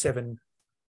R7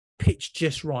 pitched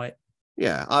just right.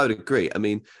 Yeah, I would agree. I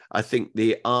mean, I think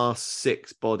the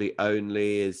R6 body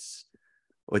only is,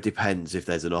 well, it depends if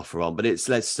there's an offer on, but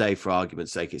let's say for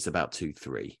argument's sake, it's about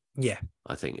 2.3. Yeah,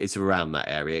 I think it's around that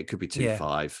area. It could be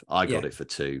 2.5. I got it for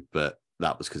 2, but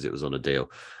that was because it was on a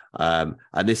deal. And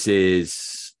this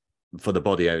is for the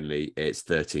body only. It's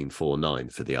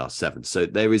 13.49 for the R7. So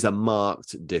there is a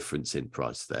marked difference in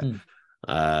price there.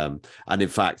 And in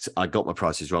fact, I got my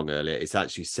prices wrong earlier. It's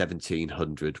actually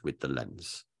 1,700 with the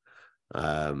lens.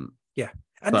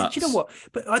 And do you know what?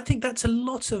 But I think that's a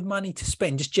lot of money to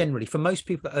spend, just generally, for most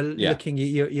people that are looking at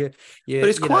your. But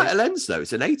it's quite a lens, though.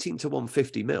 It's an 18 to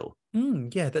 150 mil.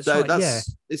 Yeah, that's right.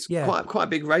 It's quite a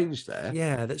big range there.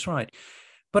 Yeah, that's right.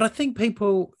 But I think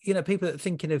people that are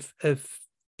thinking of who's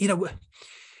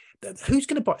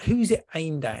going to buy? Who's it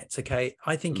aimed at? Okay,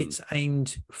 I think it's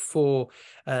aimed for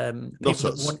people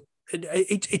that want.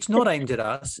 It's not aimed at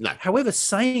us. No. However,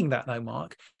 saying that though,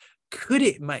 Mark, could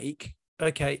it make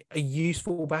a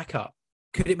useful backup?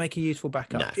 Could it make a useful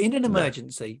backup in an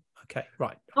emergency? Okay,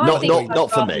 right.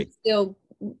 Not for me. Still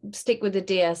stick with the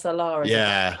DSLR.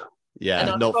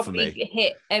 Yeah, not for me.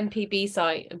 Hit MPB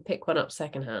site and pick one up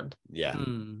secondhand.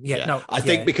 I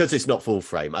think because it's not full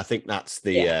frame. I think that's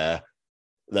the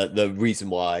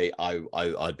reason why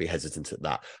I'd be hesitant at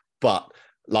that. But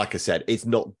like I said, it's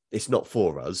not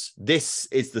for us. This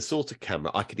is the sort of camera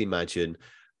I could imagine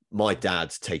my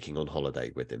dad taking on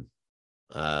holiday with him.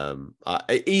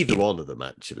 Either one of them,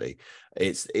 actually.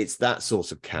 It's that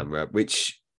sort of camera,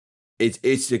 which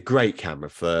it's a great camera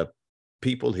for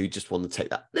people who just want to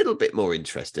take that little bit more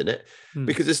interest in it,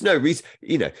 because there's no reason,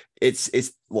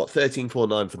 it's what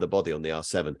 13.49 for the body on the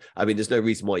R7. I mean, there's no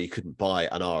reason why you couldn't buy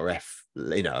an RF,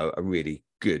 a really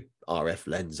good RF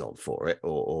lens on for it,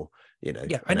 or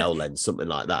an L lens, something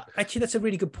like that. Actually, that's a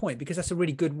really good point, because that's a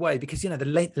really good way, because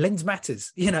the lens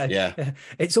matters.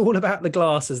 It's all about the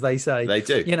glass, as they say. They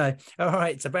do. All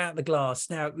right, it's about the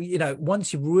glass. Now,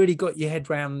 once you've really got your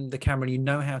head around the camera and you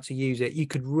know how to use it, you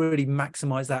could really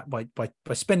maximize that by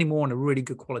spending more on a really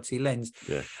good quality lens.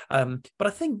 But I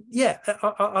think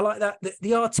I like that.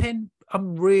 The R10,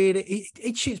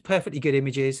 it shoots perfectly good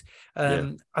images.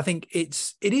 I think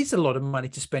it is a lot of money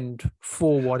to spend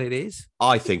for what it is.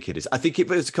 I think it is. I think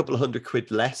if it was a couple of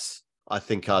 £100 less, I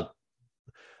think it's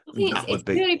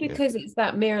purely because it's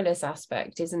that mirrorless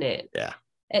aspect, isn't it? Yeah.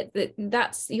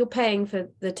 That's you're paying for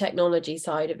the technology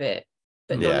side of it,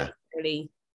 but not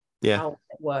necessarily how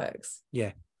it works.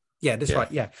 Yeah, that's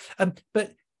right. Yeah,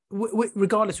 but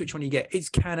regardless which one you get, it's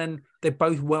Canon. They're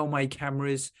both well-made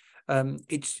cameras.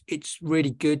 It's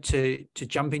really good to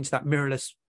jump into that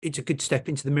mirrorless. It's a good step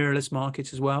into the mirrorless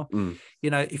market as well. You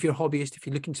know, if you're a hobbyist, if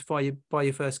you're looking to buy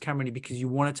your first camera because you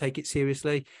want to take it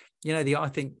seriously, you know, I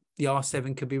think the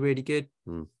R7 could be really good.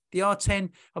 The R10,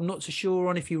 I'm not so sure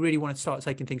on if you really want to start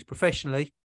taking things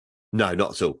professionally. No,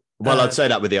 not at all. Well, I'd say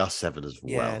that with the R7 as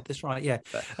well. Yeah, that's right. Yeah,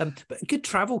 but a good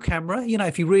travel camera. You know,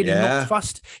 if you're really not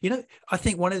fussed, you know, I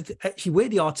think one of actually where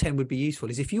the R10 would be useful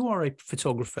is if you are a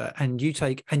photographer and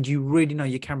you really know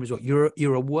your cameras well.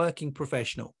 You're a working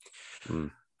professional,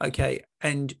 okay,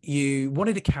 and you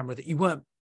wanted a camera that you weren't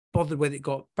bothered whether it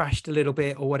got bashed a little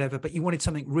bit or whatever, but you wanted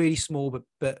something really small,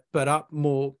 but up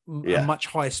more, a much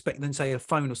higher spec than say a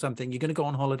phone or something. You're going to go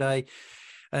on holiday.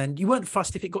 And you weren't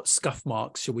fussed if it got scuff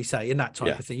marks, shall we say, and that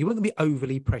type of thing. You weren't going to be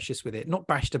overly precious with it, not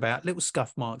bashed about, little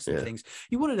scuff marks and things.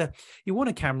 You want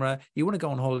a camera, you want to go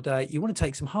on holiday, you want to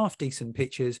take some half decent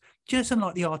pictures, just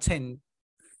unlike the R10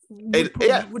 would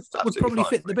probably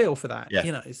fit the bill for that,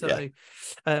 you know. So,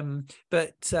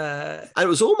 but and it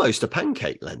was almost a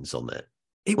pancake lens on there.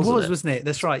 It wasn't it?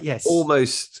 That's right. Yes,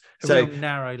 almost a real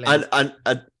narrow lens. And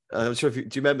I'm sure do you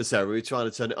remember, Sarah? We were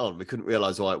trying to turn it on. We couldn't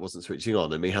realize why it wasn't switching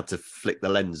on, and we had to flick the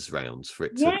lens round for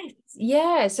it to. Yes,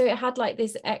 yeah. So it had like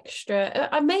this extra.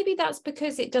 Maybe that's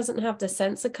because it doesn't have the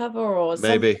sensor cover, or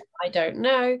maybe I don't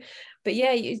know. But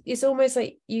yeah, it's almost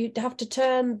like you have to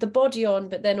turn the body on,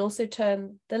 but then also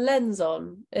turn the lens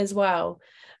on as well,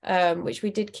 which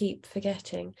we did keep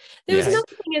forgetting. There was another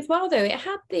thing as well, though. It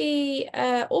had the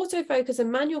autofocus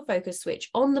and manual focus switch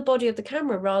on the body of the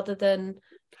camera rather than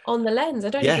on the lens. I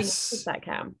don't think it's that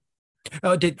cam.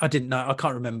 Oh, I didn't know. I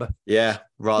can't remember. Yeah,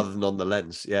 rather than on the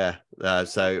lens. Yeah.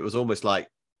 So it was almost like,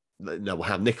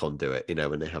 how Nikon do it, you know,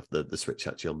 when they have the switch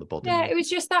actually on the body. Yeah, it was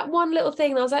just that one little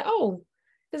thing. And I was like, oh,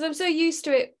 because I'm so used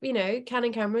to it, you know,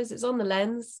 Canon cameras, it's on the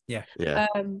lens. Yeah.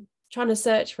 Trying to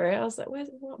search for it. I was like,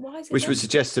 why is it? Which would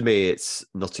suggest to me it's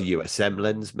not a USM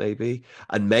lens, maybe.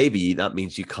 And maybe that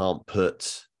means you can't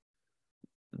put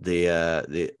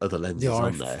the other lenses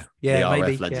on there. Yeah, the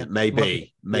maybe, RF lenses. Yeah.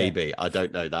 Maybe. I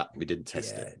don't know that. We didn't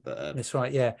test it. But that's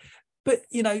right. Yeah. But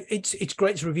you know, it's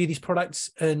great to review these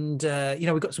products, and you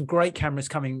know, we've got some great cameras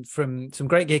coming from some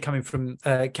great gear coming from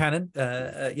Canon.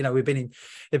 You know, they've been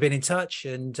in touch,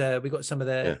 and we've got some of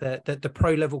the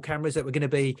pro level cameras that we're going to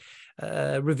be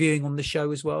reviewing on the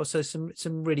show as well. So some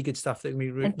really good stuff that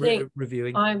we're going to be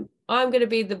reviewing. I'm going to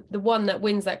be the one that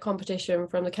wins that competition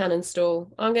from the Canon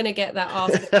stall. I'm going to get that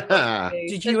R10.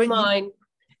 Did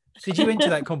you enter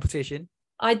that competition?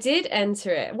 I did enter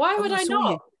it. Why would I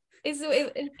not? It's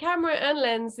camera and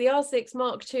lens, the R6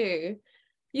 Mark II.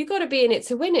 You got to be in it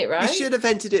to win it, right? You should have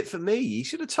entered it for me. You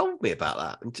should have told me about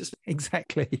that. And just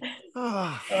exactly.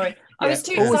 Sorry, I was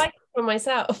too excited for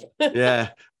myself. Yeah,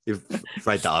 you're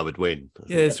afraid that I would win.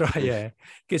 Yeah, that's right. Yeah,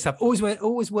 good stuff.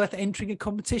 Always worth entering a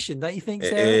competition, don't you think,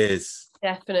 Sarah? It is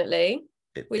definitely.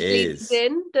 Which leads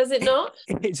in, does it not?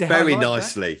 It's very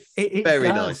nicely. Very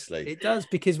nicely. It does,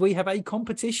 because we have a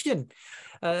competition.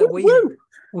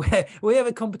 We have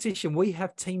a competition. We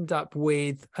have teamed up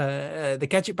with the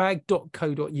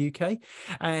gadgetbag.co.uk,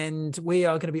 and we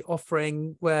are going to be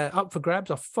offering, we're up for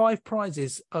grabs, are 5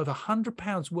 prizes of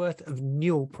 £100 worth of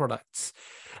Newell products.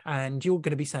 And you're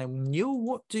going to be saying, Newell,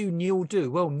 what do Newell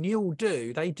do? Well, Newell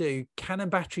they do Canon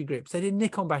battery grips, they do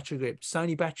Nikon battery grips,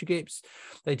 Sony battery grips,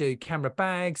 they do camera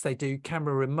bags, they do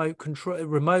camera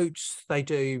remotes, they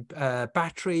do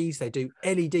batteries, they do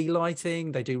LED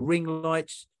lighting, they do ring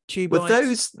lights. Were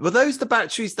those the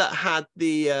batteries that had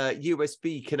the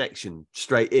USB connection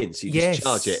straight in, so you just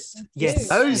charge it? Yes,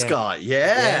 those guys.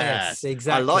 Yes,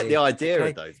 exactly. I like the idea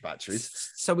of those batteries.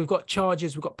 So we've got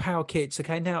chargers, we've got power kits.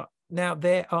 Okay, now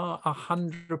there are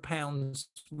 £100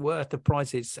 worth of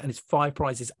prizes, and it's 5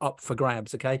 prizes up for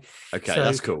grabs. Okay, so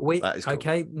that's cool. That is cool.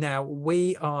 Okay, now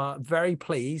we are very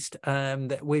pleased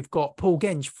that we've got Paul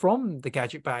Genge from the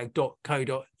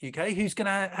gadgetbag.co.uk, who's going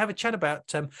to have a chat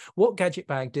about what Gadget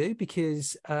Bag do,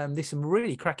 because there's some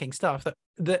really cracking stuff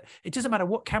that it doesn't matter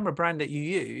what camera brand that you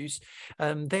use,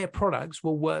 their products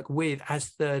will work with as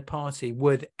third party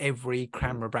with every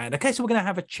camera brand. Okay, so we're going to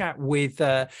have a chat with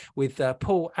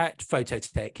Paul at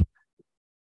Phototech.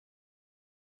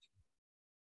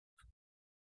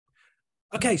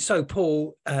 Okay, so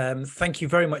Paul, thank you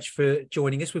very much for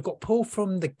joining us. We've got Paul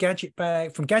from the Gadget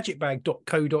Bag, from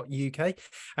gadgetbag.co.uk,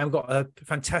 and we've got a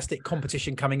fantastic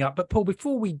competition coming up. But Paul,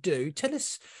 before we do, tell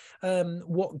us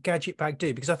what Gadget Bag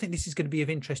do, because I think this is going to be of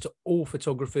interest to all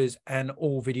photographers and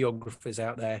all videographers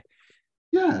out there.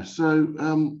 Yeah, so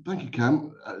thank you,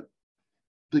 Cam.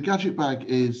 The Gadget Bag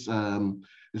is our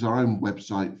own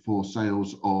website for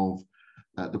sales of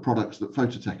the products that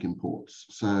Phototech imports.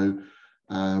 So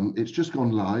it's just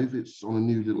gone live. It's on a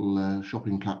new little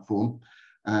shopping platform,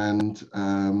 and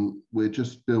we're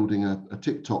just building a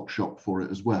TikTok shop for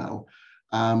it as well.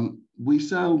 We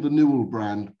sell the Newell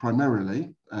brand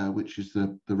primarily, which is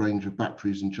the range of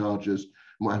batteries and chargers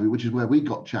and what have you, which is where we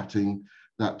got chatting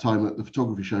that time at the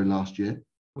photography show last year.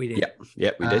 We did.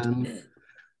 Yeah, we did.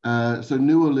 So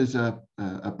Newell is a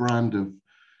brand of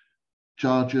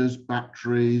chargers,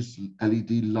 batteries,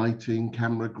 LED lighting,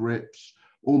 camera grips,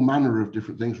 all manner of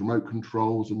different things, remote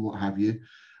controls and what have you.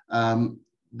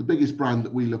 The biggest brand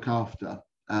that we look after.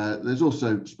 There's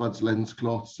also spuds, lens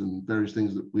cloths and various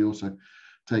things that we also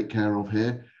take care of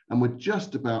here. And we're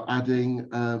just about adding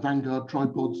Vanguard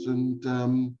tripods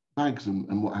and bags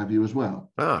and what have you as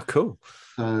well. Ah, cool.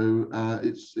 So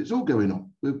it's all going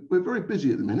on. We're very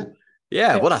busy at the minute.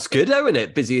 Yeah, well, that's good, isn't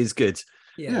it? Busy is good.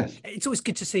 Yeah, yes. It's always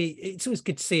good to see. It's always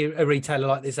good to see a retailer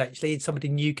like this. Actually, it's somebody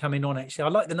new coming on. Actually, I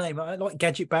like the name. I like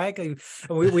Gadget Bag.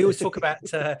 We always talk about.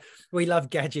 We love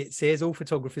gadgets here, as all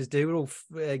photographers do. We're all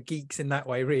geeks in that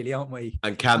way, really, aren't we?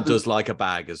 And Cam does like a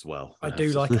bag as well. I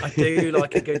do like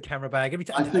a good camera bag. Every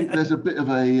time, I think there's a bit of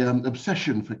a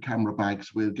obsession for camera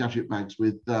bags with gadget bags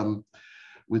with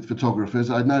photographers.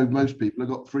 I know most people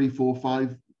have got 3, 4,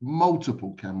 5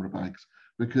 multiple camera bags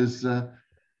because.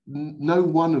 No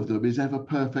one of them is ever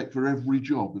perfect for every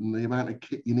job and the amount of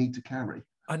kit you need to carry.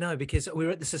 I know, because we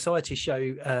were at the Society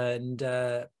show and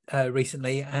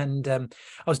recently, and in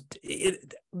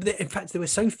fact, there were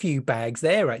so few bags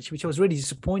there actually, which I was really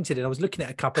disappointed in. I was looking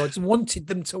at a couple. I just wanted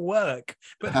them to work,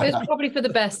 but it's probably for the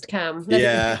best, Cam.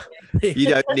 Yeah, you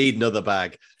don't need another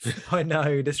bag. I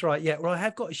know, that's right. Yeah, well, I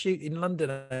have got a shoot in London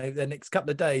the next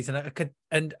couple of days, and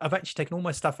I've actually taken all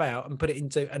my stuff out and put it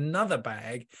into another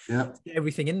bag. Yeah,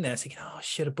 everything in there. Thinking, I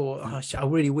should have bought. I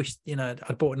really wish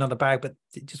I'd bought another bag, but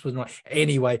it just wasn't right.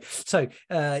 Anyway, so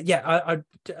I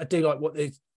do like what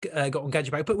they've got on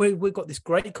Gadget Bag, but we've got this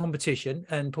great competition,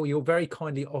 and Paul, you're very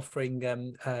kindly offering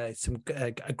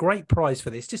a great prize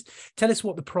for this. Just tell us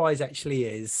what the prize actually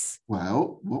is.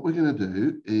 Well, what we're going to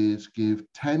do is give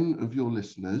 10 of your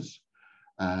listeners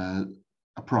a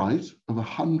prize of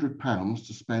 £100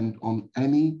 to spend on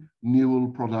any Newell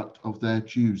product of their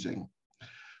choosing.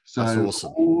 So that's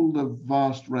awesome. All the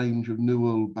vast range of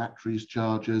Newell batteries,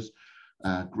 chargers,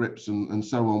 grips and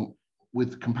so on,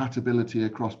 with compatibility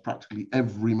across practically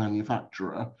every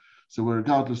manufacturer. So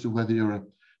regardless of whether you're a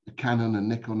Canon, a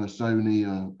Nikon, a Sony,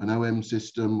 an OM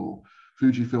system or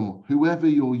Fujifilm, or whoever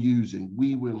you're using,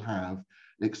 we will have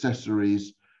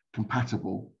accessories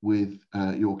compatible with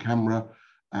your camera.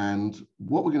 And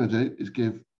what we're going to do is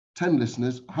give 10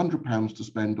 listeners £100 to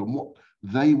spend on what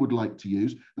they would like to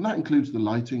use. And that includes the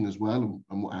lighting as well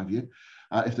and what have you.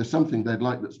 If there's something they'd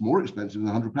like that's more expensive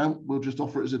than £100, we'll just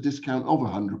offer it as a discount of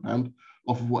 £100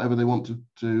 off of whatever they want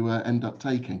to end up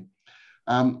taking.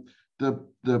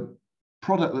 The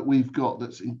product that we've got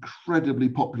that's incredibly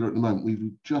popular at the moment, we've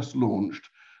just launched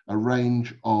a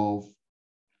range of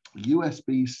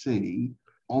USB-C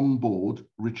onboard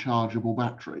rechargeable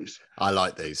batteries. I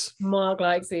like these. Mark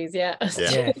likes these, yeah.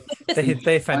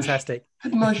 They're fantastic.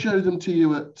 Didn't I show them to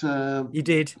you at... You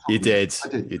did. You did. I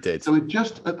did. You did. So we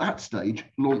just, at that stage,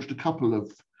 launched a couple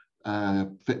of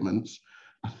fitments.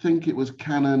 I think it was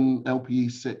Canon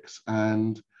LPE6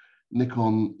 and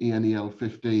Nikon ENEL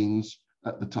 15s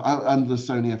at the time, and the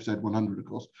Sony FZ100, of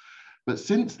course. But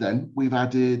since then, we've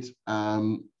added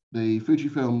the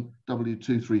Fujifilm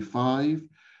W235.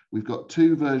 We've got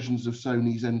 2 versions of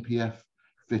Sony's NPF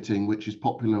fitting, which is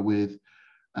popular with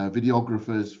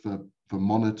videographers for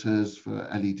monitors, for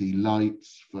LED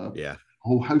lights, for a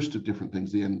whole host of different things,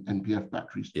 the NPF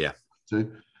batteries. Yeah. So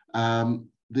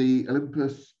the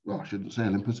Olympus, well, I shouldn't say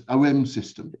Olympus, OM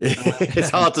system. It's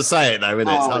hard to say it though, isn't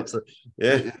it? It's hard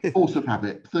to, force of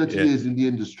habit, 30 years in the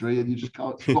industry and you just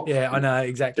can't stop. I know,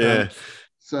 exactly. Yeah.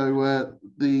 So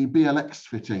the BLX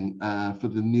fitting for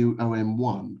the new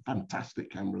OM1,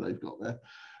 fantastic camera they've got there,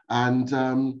 and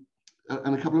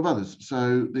a couple of others.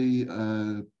 So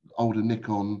the older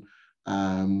Nikon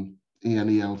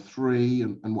ENEL3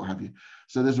 and what have you.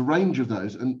 So there's a range of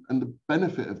those, and the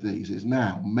benefit of these is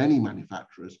now many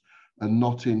manufacturers are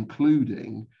not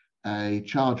including a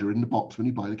charger in the box when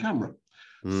you buy the camera.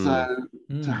 So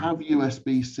to have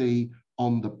USB-C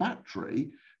on the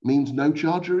battery means no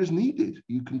charger is needed.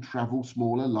 You can travel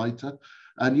smaller, lighter,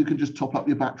 and you can just top up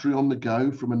your battery on the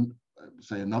go from,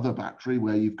 say, another battery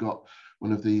where you've got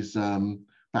one of these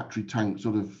battery tank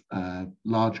sort of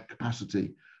large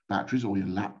capacity batteries, or your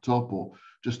laptop, or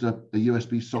just a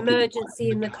USB socket. Emergency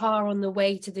in the car on the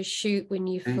way to the shoot when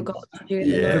you forgot to do it.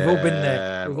 Yeah, we've all been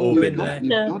there. We've all been there.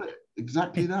 You've got it.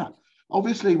 Exactly that.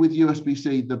 Obviously, with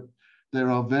USB-C, there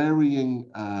are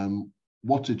varying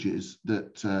wattages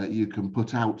that you can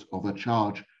put out of a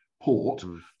charge port.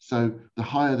 So the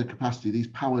higher the capacity, these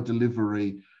power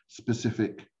delivery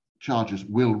specific chargers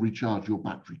will recharge your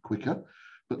battery quicker.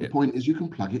 But the point is, you can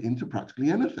plug it into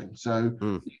practically anything.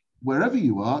 So wherever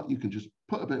you are, you can just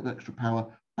put a bit of extra power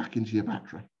back into your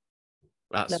battery.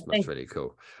 That's really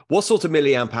cool. What sort of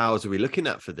milliamp hours are we looking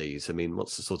at for these? I mean,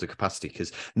 what's the sort of capacity?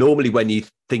 Because normally when you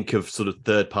think of sort of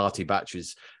third-party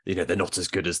batteries, you know, they're not as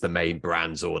good as the main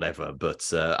brands or whatever. But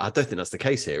I don't think that's the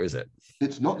case here, is it?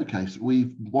 It's not the case.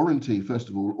 We warranty, first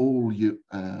of all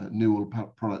Newell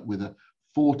product with a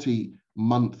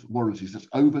 40-month warranty. So that's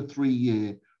over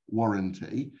 3-year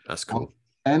warranty. That's cool.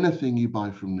 On anything you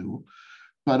buy from Newell.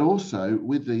 But also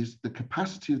with these, the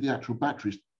capacity of the actual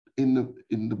batteries in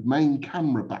the main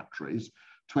camera batteries,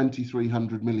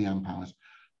 2300 milliamp hours.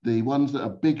 The ones that are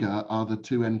bigger are the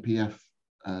 2 NPF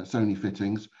Sony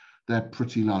fittings. They're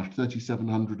pretty large,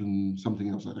 3700 and something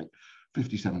else, I think,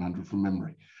 5700 from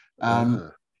memory.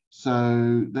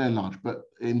 So they're large. But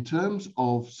in terms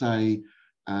of, say,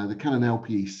 the Canon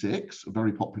LPE6, a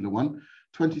very popular one,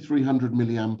 2300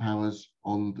 milliamp hours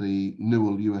on the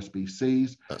Newell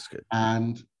USB-Cs. That's good.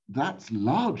 And that's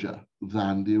larger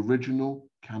than the original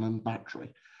Canon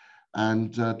battery.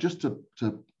 And just to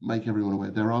make everyone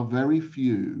aware, there are very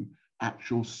few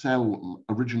actual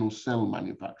original cell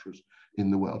manufacturers in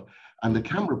the world. And the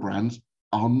camera brands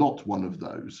are not one of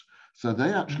those. So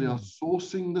they actually are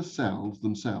sourcing the cells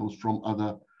themselves from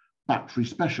other battery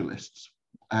specialists.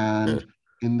 And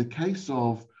in the case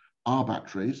of our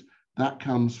batteries, that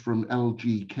comes from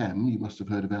LG Chem. You must have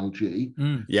heard of LG.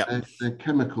 Their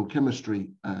chemistry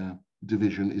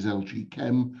division is LG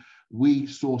Chem. We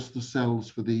source the cells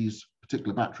for these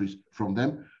particular batteries from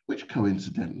them, which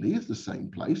coincidentally is the same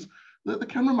place that the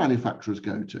camera manufacturers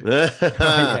go to.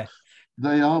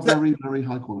 They are very, very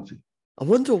high quality. I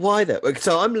wonder why though.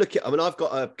 So I'm looking. I mean, I've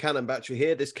got a Canon battery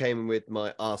here. This came with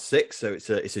my R6,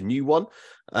 so it's a new one,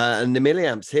 and the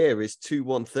milliamps here is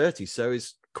 2130. So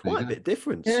it's quite a bit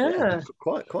different.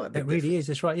 Quite a bit. It really is.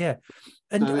 That's right. Yeah,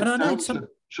 and So I know some.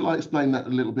 Shall I explain that a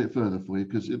little bit further for you,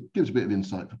 because it gives a bit of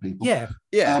insight for people?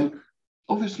 Yeah.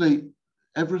 Obviously,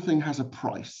 everything has a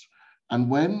price, and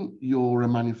when you're a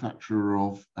manufacturer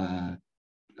of a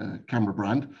camera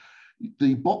brand,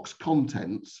 the box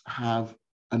contents have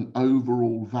an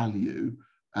overall value,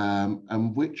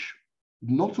 and which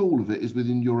not all of it is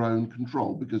within your own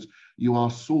control, because you are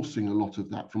sourcing a lot of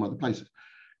that from other places.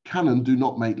 Canon do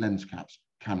not make lens caps.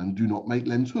 Canon do not make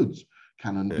lens hoods.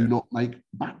 Canon do not make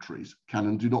batteries.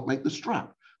 Canon do not make the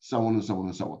strap, so on and so on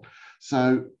and so on.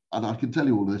 So, and I can tell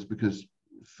you all this because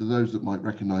for those that might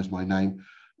recognize my name,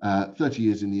 30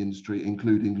 years in the industry,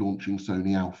 including launching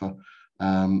Sony Alpha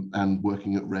and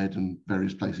working at Red and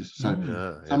various places.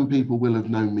 So some people will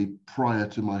have known me prior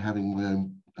to my having my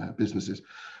own businesses.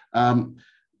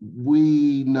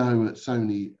 We know at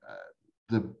Sony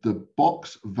the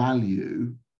box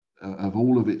value of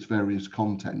all of its various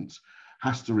contents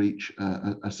has to reach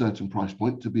a certain price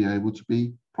point to be able to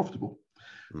be profitable.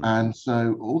 And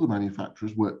so all the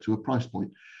manufacturers work to a price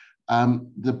point.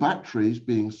 The batteries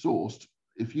being sourced,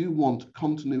 if you want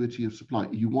continuity of supply,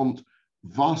 you want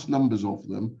vast numbers of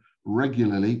them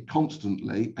regularly,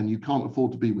 constantly, and you can't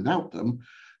afford to be without them,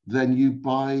 then you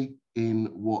buy in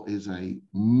what is a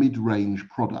mid-range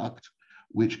product,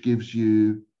 which gives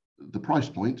you the price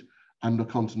point and the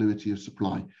continuity of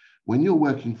supply. When you're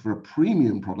working for a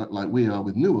premium product like we are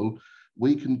with Newell,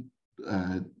 we can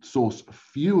source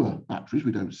fewer batteries.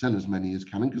 We don't sell as many as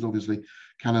Canon, because obviously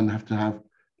Canon have to have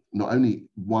not only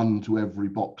one to every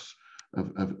box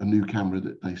of a new camera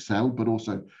that they sell, but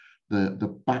also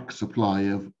the back supply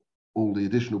of all the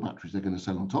additional batteries they're going to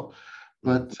sell on top.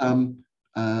 But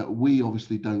we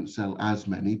obviously don't sell as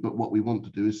many, but what we want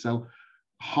to do is sell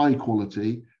high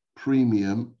quality,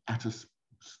 premium at a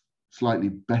slightly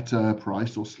better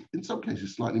price, or in some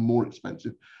cases slightly more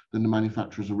expensive than the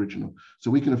manufacturer's original. So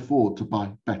we can afford to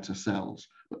buy better cells,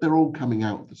 but they're all coming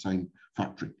out of the same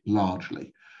factory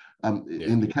largely.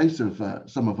 In the case of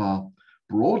some of our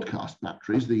broadcast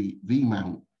batteries, the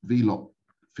V-mount, V-lock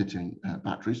fitting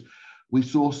batteries, we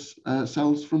source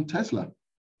cells from Tesla.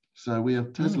 So we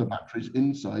have Tesla batteries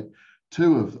inside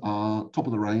 2 of our top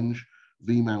of the range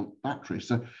V-mount battery.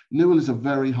 So Newell is a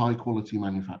very high quality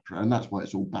manufacturer, and that's why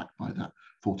it's all backed by that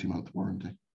 40-month warranty.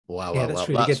 Wow, yeah, that's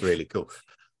really good. Really cool.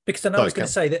 Because I know I was going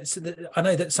to say that I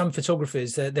know that some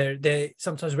photographers they're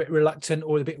sometimes a bit reluctant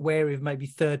or a bit wary of maybe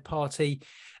third-party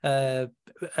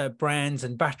brands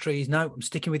and batteries. No, I'm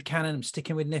sticking with Canon. I'm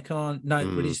sticking with Nikon. No,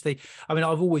 but I mean,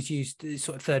 I've always used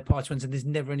sort of third-party ones, and there's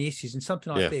never any issues. And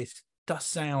something like this does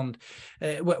sound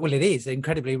well, it is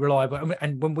incredibly reliable.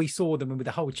 And when we saw them and with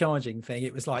the whole charging thing,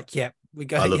 it was like, yeah, we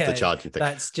go. I love the charging thing.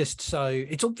 That's just so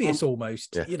it's obvious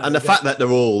almost. Yeah. You know, and the fact that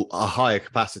they're all a higher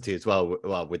capacity as well.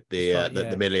 Well, with the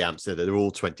milliamps, they're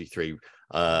all 23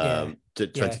 to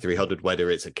 2300, whether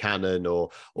it's a Canon or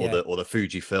the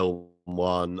Fujifilm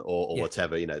one or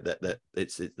whatever. You know,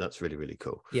 that's really, really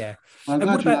cool. Yeah. I'm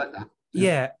glad you like that.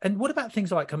 Yeah. And what about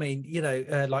things like, I mean, you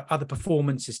know, like other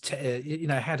performances, you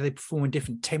know, how do they perform in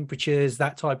different temperatures,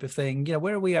 that type of thing? You know,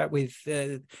 where are we at with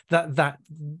that type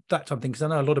of thing? Because I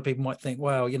know a lot of people might think,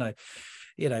 well, you know,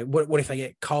 what if they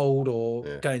get cold or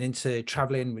going into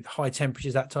traveling with high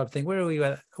temperatures, that type of thing? Where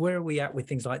are we at with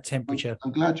things like temperature?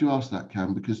 I'm glad you asked that,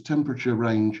 Cam, because temperature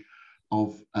range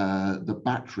of the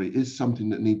battery is something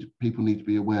that people need to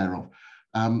be aware of.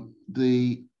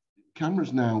 The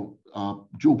cameras now are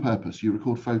dual purpose. You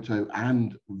record photo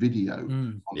and video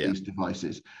on these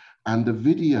devices. And the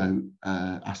video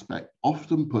aspect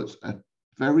often puts a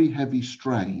very heavy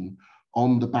strain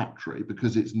on the battery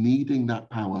because it's needing that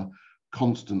power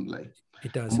constantly.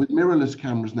 It does. And with mirrorless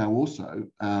cameras now also,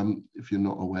 if you're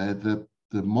not aware, the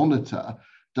monitor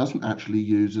doesn't actually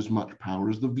use as much power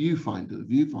as the viewfinder.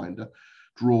 The viewfinder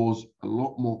draws a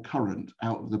lot more current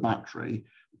out of the battery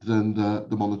than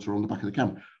the monitor on the back of the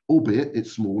camera, albeit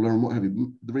it's smaller and what have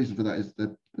you. The reason for that is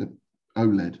the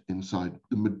OLED inside,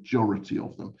 the majority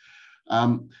of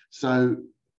them. So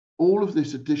all of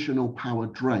this additional power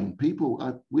drain,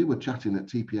 we were chatting at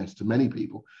TPS to many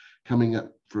people coming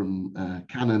up from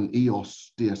Canon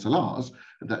EOS DSLRs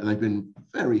that they've been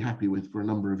very happy with for a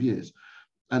number of years.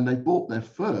 And they bought their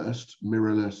first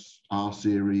mirrorless R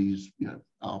series, you know,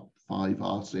 R5,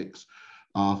 R6,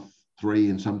 R3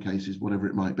 in some cases, whatever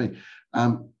it might be.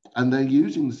 And they're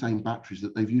using the same batteries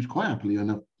that they've used quite happily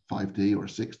on a 5D or a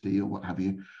 6D or what have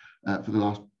you for the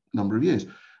last number of years.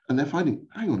 And they're finding,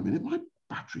 hang on a minute, my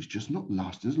battery's just not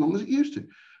lasting as long as it used to.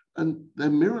 And their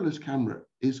mirrorless camera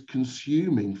is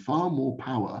consuming far more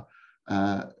power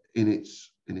in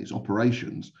its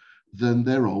operations than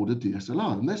their older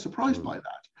DSLR. And they're surprised by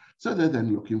that. So they're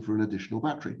then looking for an additional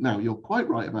battery. Now, you're quite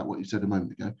right about what you said a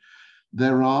moment ago.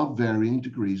 There are varying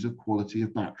degrees of quality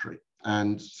of battery.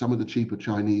 And some of the cheaper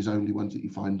Chinese only ones that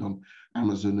you find on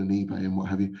Amazon and eBay and what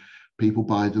have you, people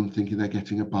buy them thinking they're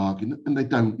getting a bargain, and they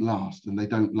don't last. And they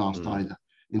don't last either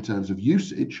in terms of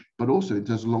usage, but also in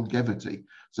terms of longevity.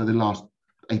 So they last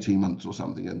 18 months or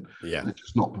something, and they're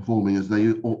just not performing as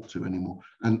they ought to anymore.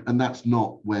 And that's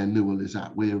not where Newell is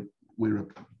at. We're a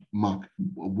mark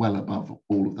well above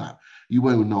all of that. You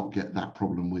will not get that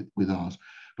problem with ours.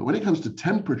 But when it comes to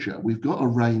temperature, we've got a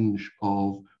range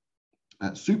of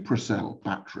supracell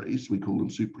batteries, we call them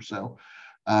supracell,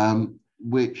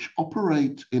 which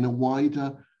operate in a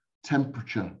wider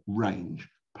temperature range,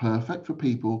 perfect for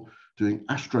people doing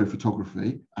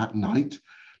astrophotography at night,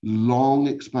 long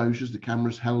exposures, the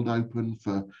camera's held open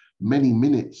for many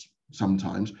minutes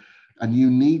sometimes, and you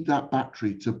need that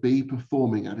battery to be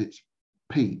performing at its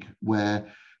peak,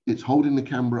 where it's holding the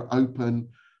camera open,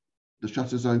 the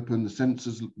shutters open, the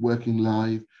sensors working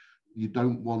live. You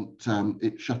don't want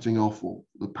it shutting off or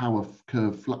the power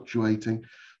curve fluctuating.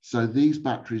 So these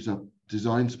batteries are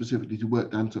designed specifically to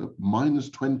work down to minus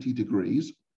 20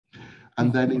 degrees.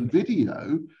 And then in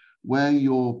video, where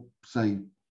you're, say,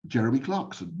 Jeremy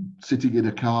Clarkson sitting in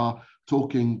a car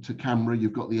talking to camera,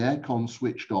 you've got the aircon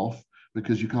switched off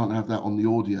because you can't have that on the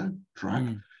audio track.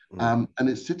 And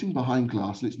it's sitting behind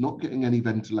glass and it's not getting any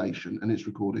ventilation and it's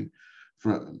recording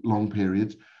for long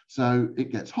periods. So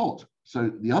it gets hot.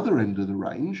 So the other end of the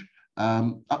range,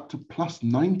 up to plus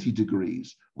 90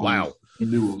 degrees on the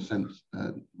Newell sense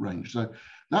range. So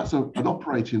that's an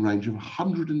operating range of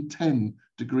 110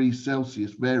 degrees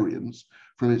Celsius variance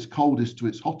from its coldest to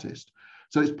its hottest.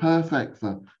 So it's perfect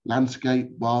for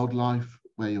landscape, wildlife,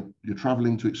 where you're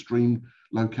traveling to extreme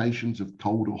locations of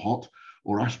cold or hot,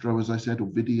 or astro, as I said, or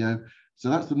video. So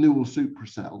that's the Newell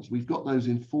supracells. We've got those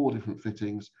in 4 different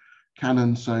fittings: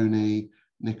 Canon, Sony,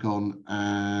 Nikon,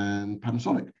 and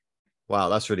Panasonic. Wow,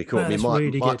 that's really cool. I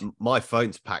mean, my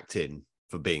phone's packed in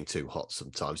for being too hot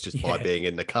sometimes, just by being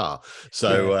in the car.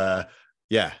 So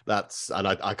Yeah, and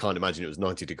I can't imagine it was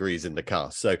 90 degrees in the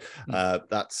car. So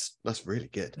that's really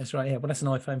good. That's right. Yeah, well, that's an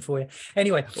iPhone for you.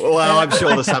 Anyway. Well, I'm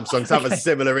sure the Samsungs have a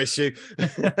similar issue.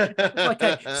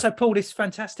 Okay, so Paul, this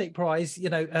fantastic prize,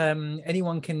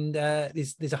 anyone can,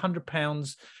 there's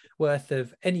 £100 worth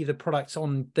of any of the products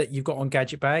that you've got on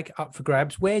Gadget Bag up for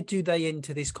grabs. Where do they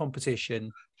enter this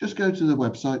competition? Just go to the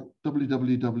website,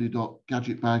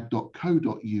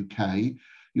 www.gadgetbag.co.uk.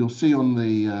 You'll see on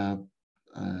the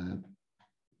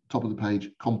top of the page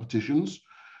competitions,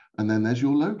 and then there's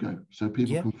your logo, so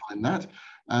people can find that.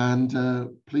 And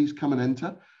please come and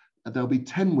enter. There'll be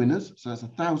 10 winners, so that's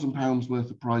 £1,000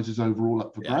 worth of prizes overall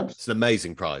up for grabs. It's an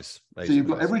amazing prize. So you've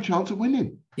got every chance of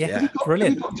winning. Brilliant.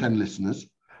 Have you got 10 listeners?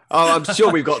 Oh, I'm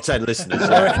sure we've got 10 listeners.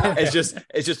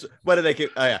 It's just whether they can.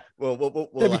 Oh yeah,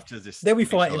 we'll have to just. They'll be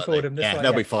fighting for them.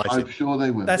 They'll be fighting. I'm sure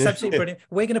they will. That's absolutely brilliant.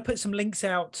 We're going to put some links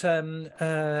out so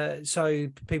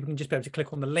people can just be able to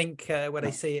click on the link where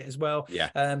they see it as well.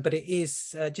 Yeah. But it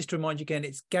is just to remind you again,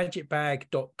 it's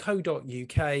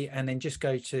gadgetbag.co.uk, and then just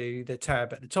go to the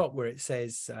tab at the top where it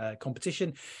says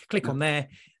competition. Click on there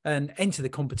and enter the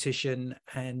competition,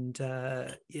 and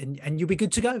you'll be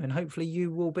good to go. And hopefully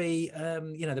you will be,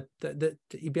 you'll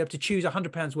be able to choose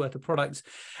 £100 worth of products.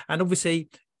 And obviously,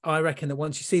 I reckon that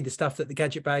once you see the stuff that the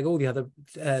Gadget Bag, all the other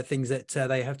things that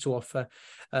they have to offer,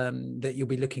 that you'll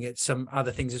be looking at some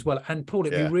other things as well. And Paul,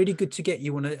 it'd be really good to get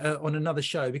you on another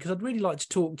show, because I'd really like to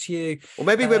talk to you. Or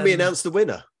maybe when we announce the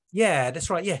winner. Yeah, that's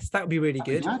right. Yes, that would be really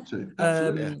good. Glad to.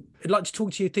 Absolutely. I'd like to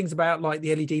talk to you things about like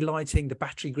the LED lighting, the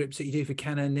battery grips that you do for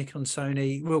Canon, Nikon,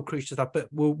 Sony, real crucial stuff. But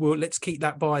we'll let's keep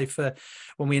that by for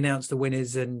when we announce the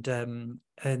winners, and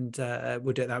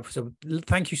we'll do that. So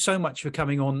thank you so much for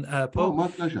coming on, Paul. Oh, my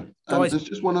pleasure. There's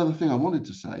just one other thing I wanted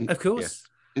to say. Of course.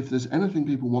 If there's anything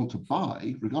people want to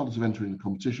buy, regardless of entering the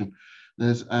competition,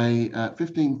 there's a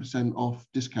 15% off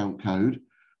discount code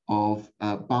of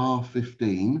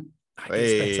bar15.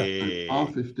 Hey.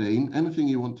 R15, anything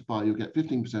you want to buy, you'll get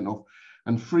 15% off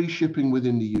and free shipping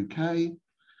within the UK,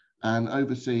 and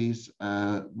overseas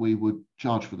we would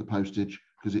charge for the postage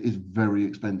because it is very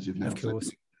expensive now. Of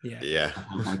course.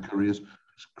 By couriers,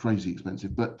 it's crazy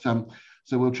expensive, but so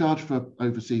we'll charge for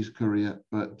overseas courier,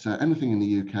 but anything in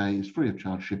the UK is free of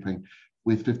charge shipping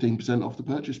with 15% off the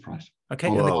purchase price. Okay.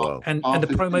 And the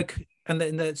promo and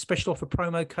the special offer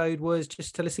promo code was,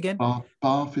 just tell us again. Bar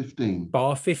 15.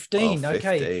 Bar 15.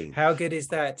 Okay. How good is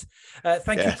that?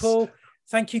 Thank you, Paul.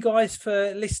 Thank you guys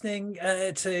for listening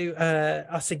to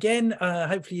us again.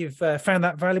 Hopefully you've found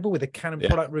that valuable with the Canon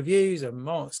product reviews and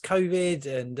Mark's COVID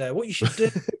and what you should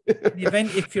do in the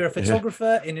event if you're a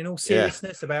photographer, in all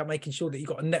seriousness, about making sure that you've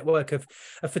got a network of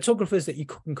photographers that you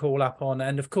can call up on.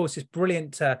 And of course, this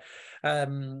brilliant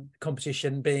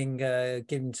competition being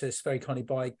given to us very kindly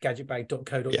by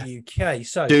gadgetbag.co.uk.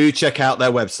 So do check out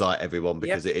their website, everyone,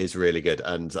 because it is really good.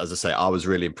 And as I say, I was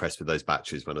really impressed with those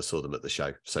batteries when I saw them at the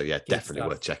show. So definitely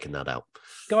worth checking that out.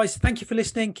 Guys, thank you for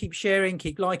listening. Keep sharing,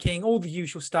 keep liking, all the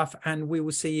usual stuff, and we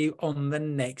will see you on the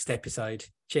next episode.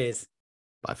 Cheers.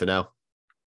 Bye for now.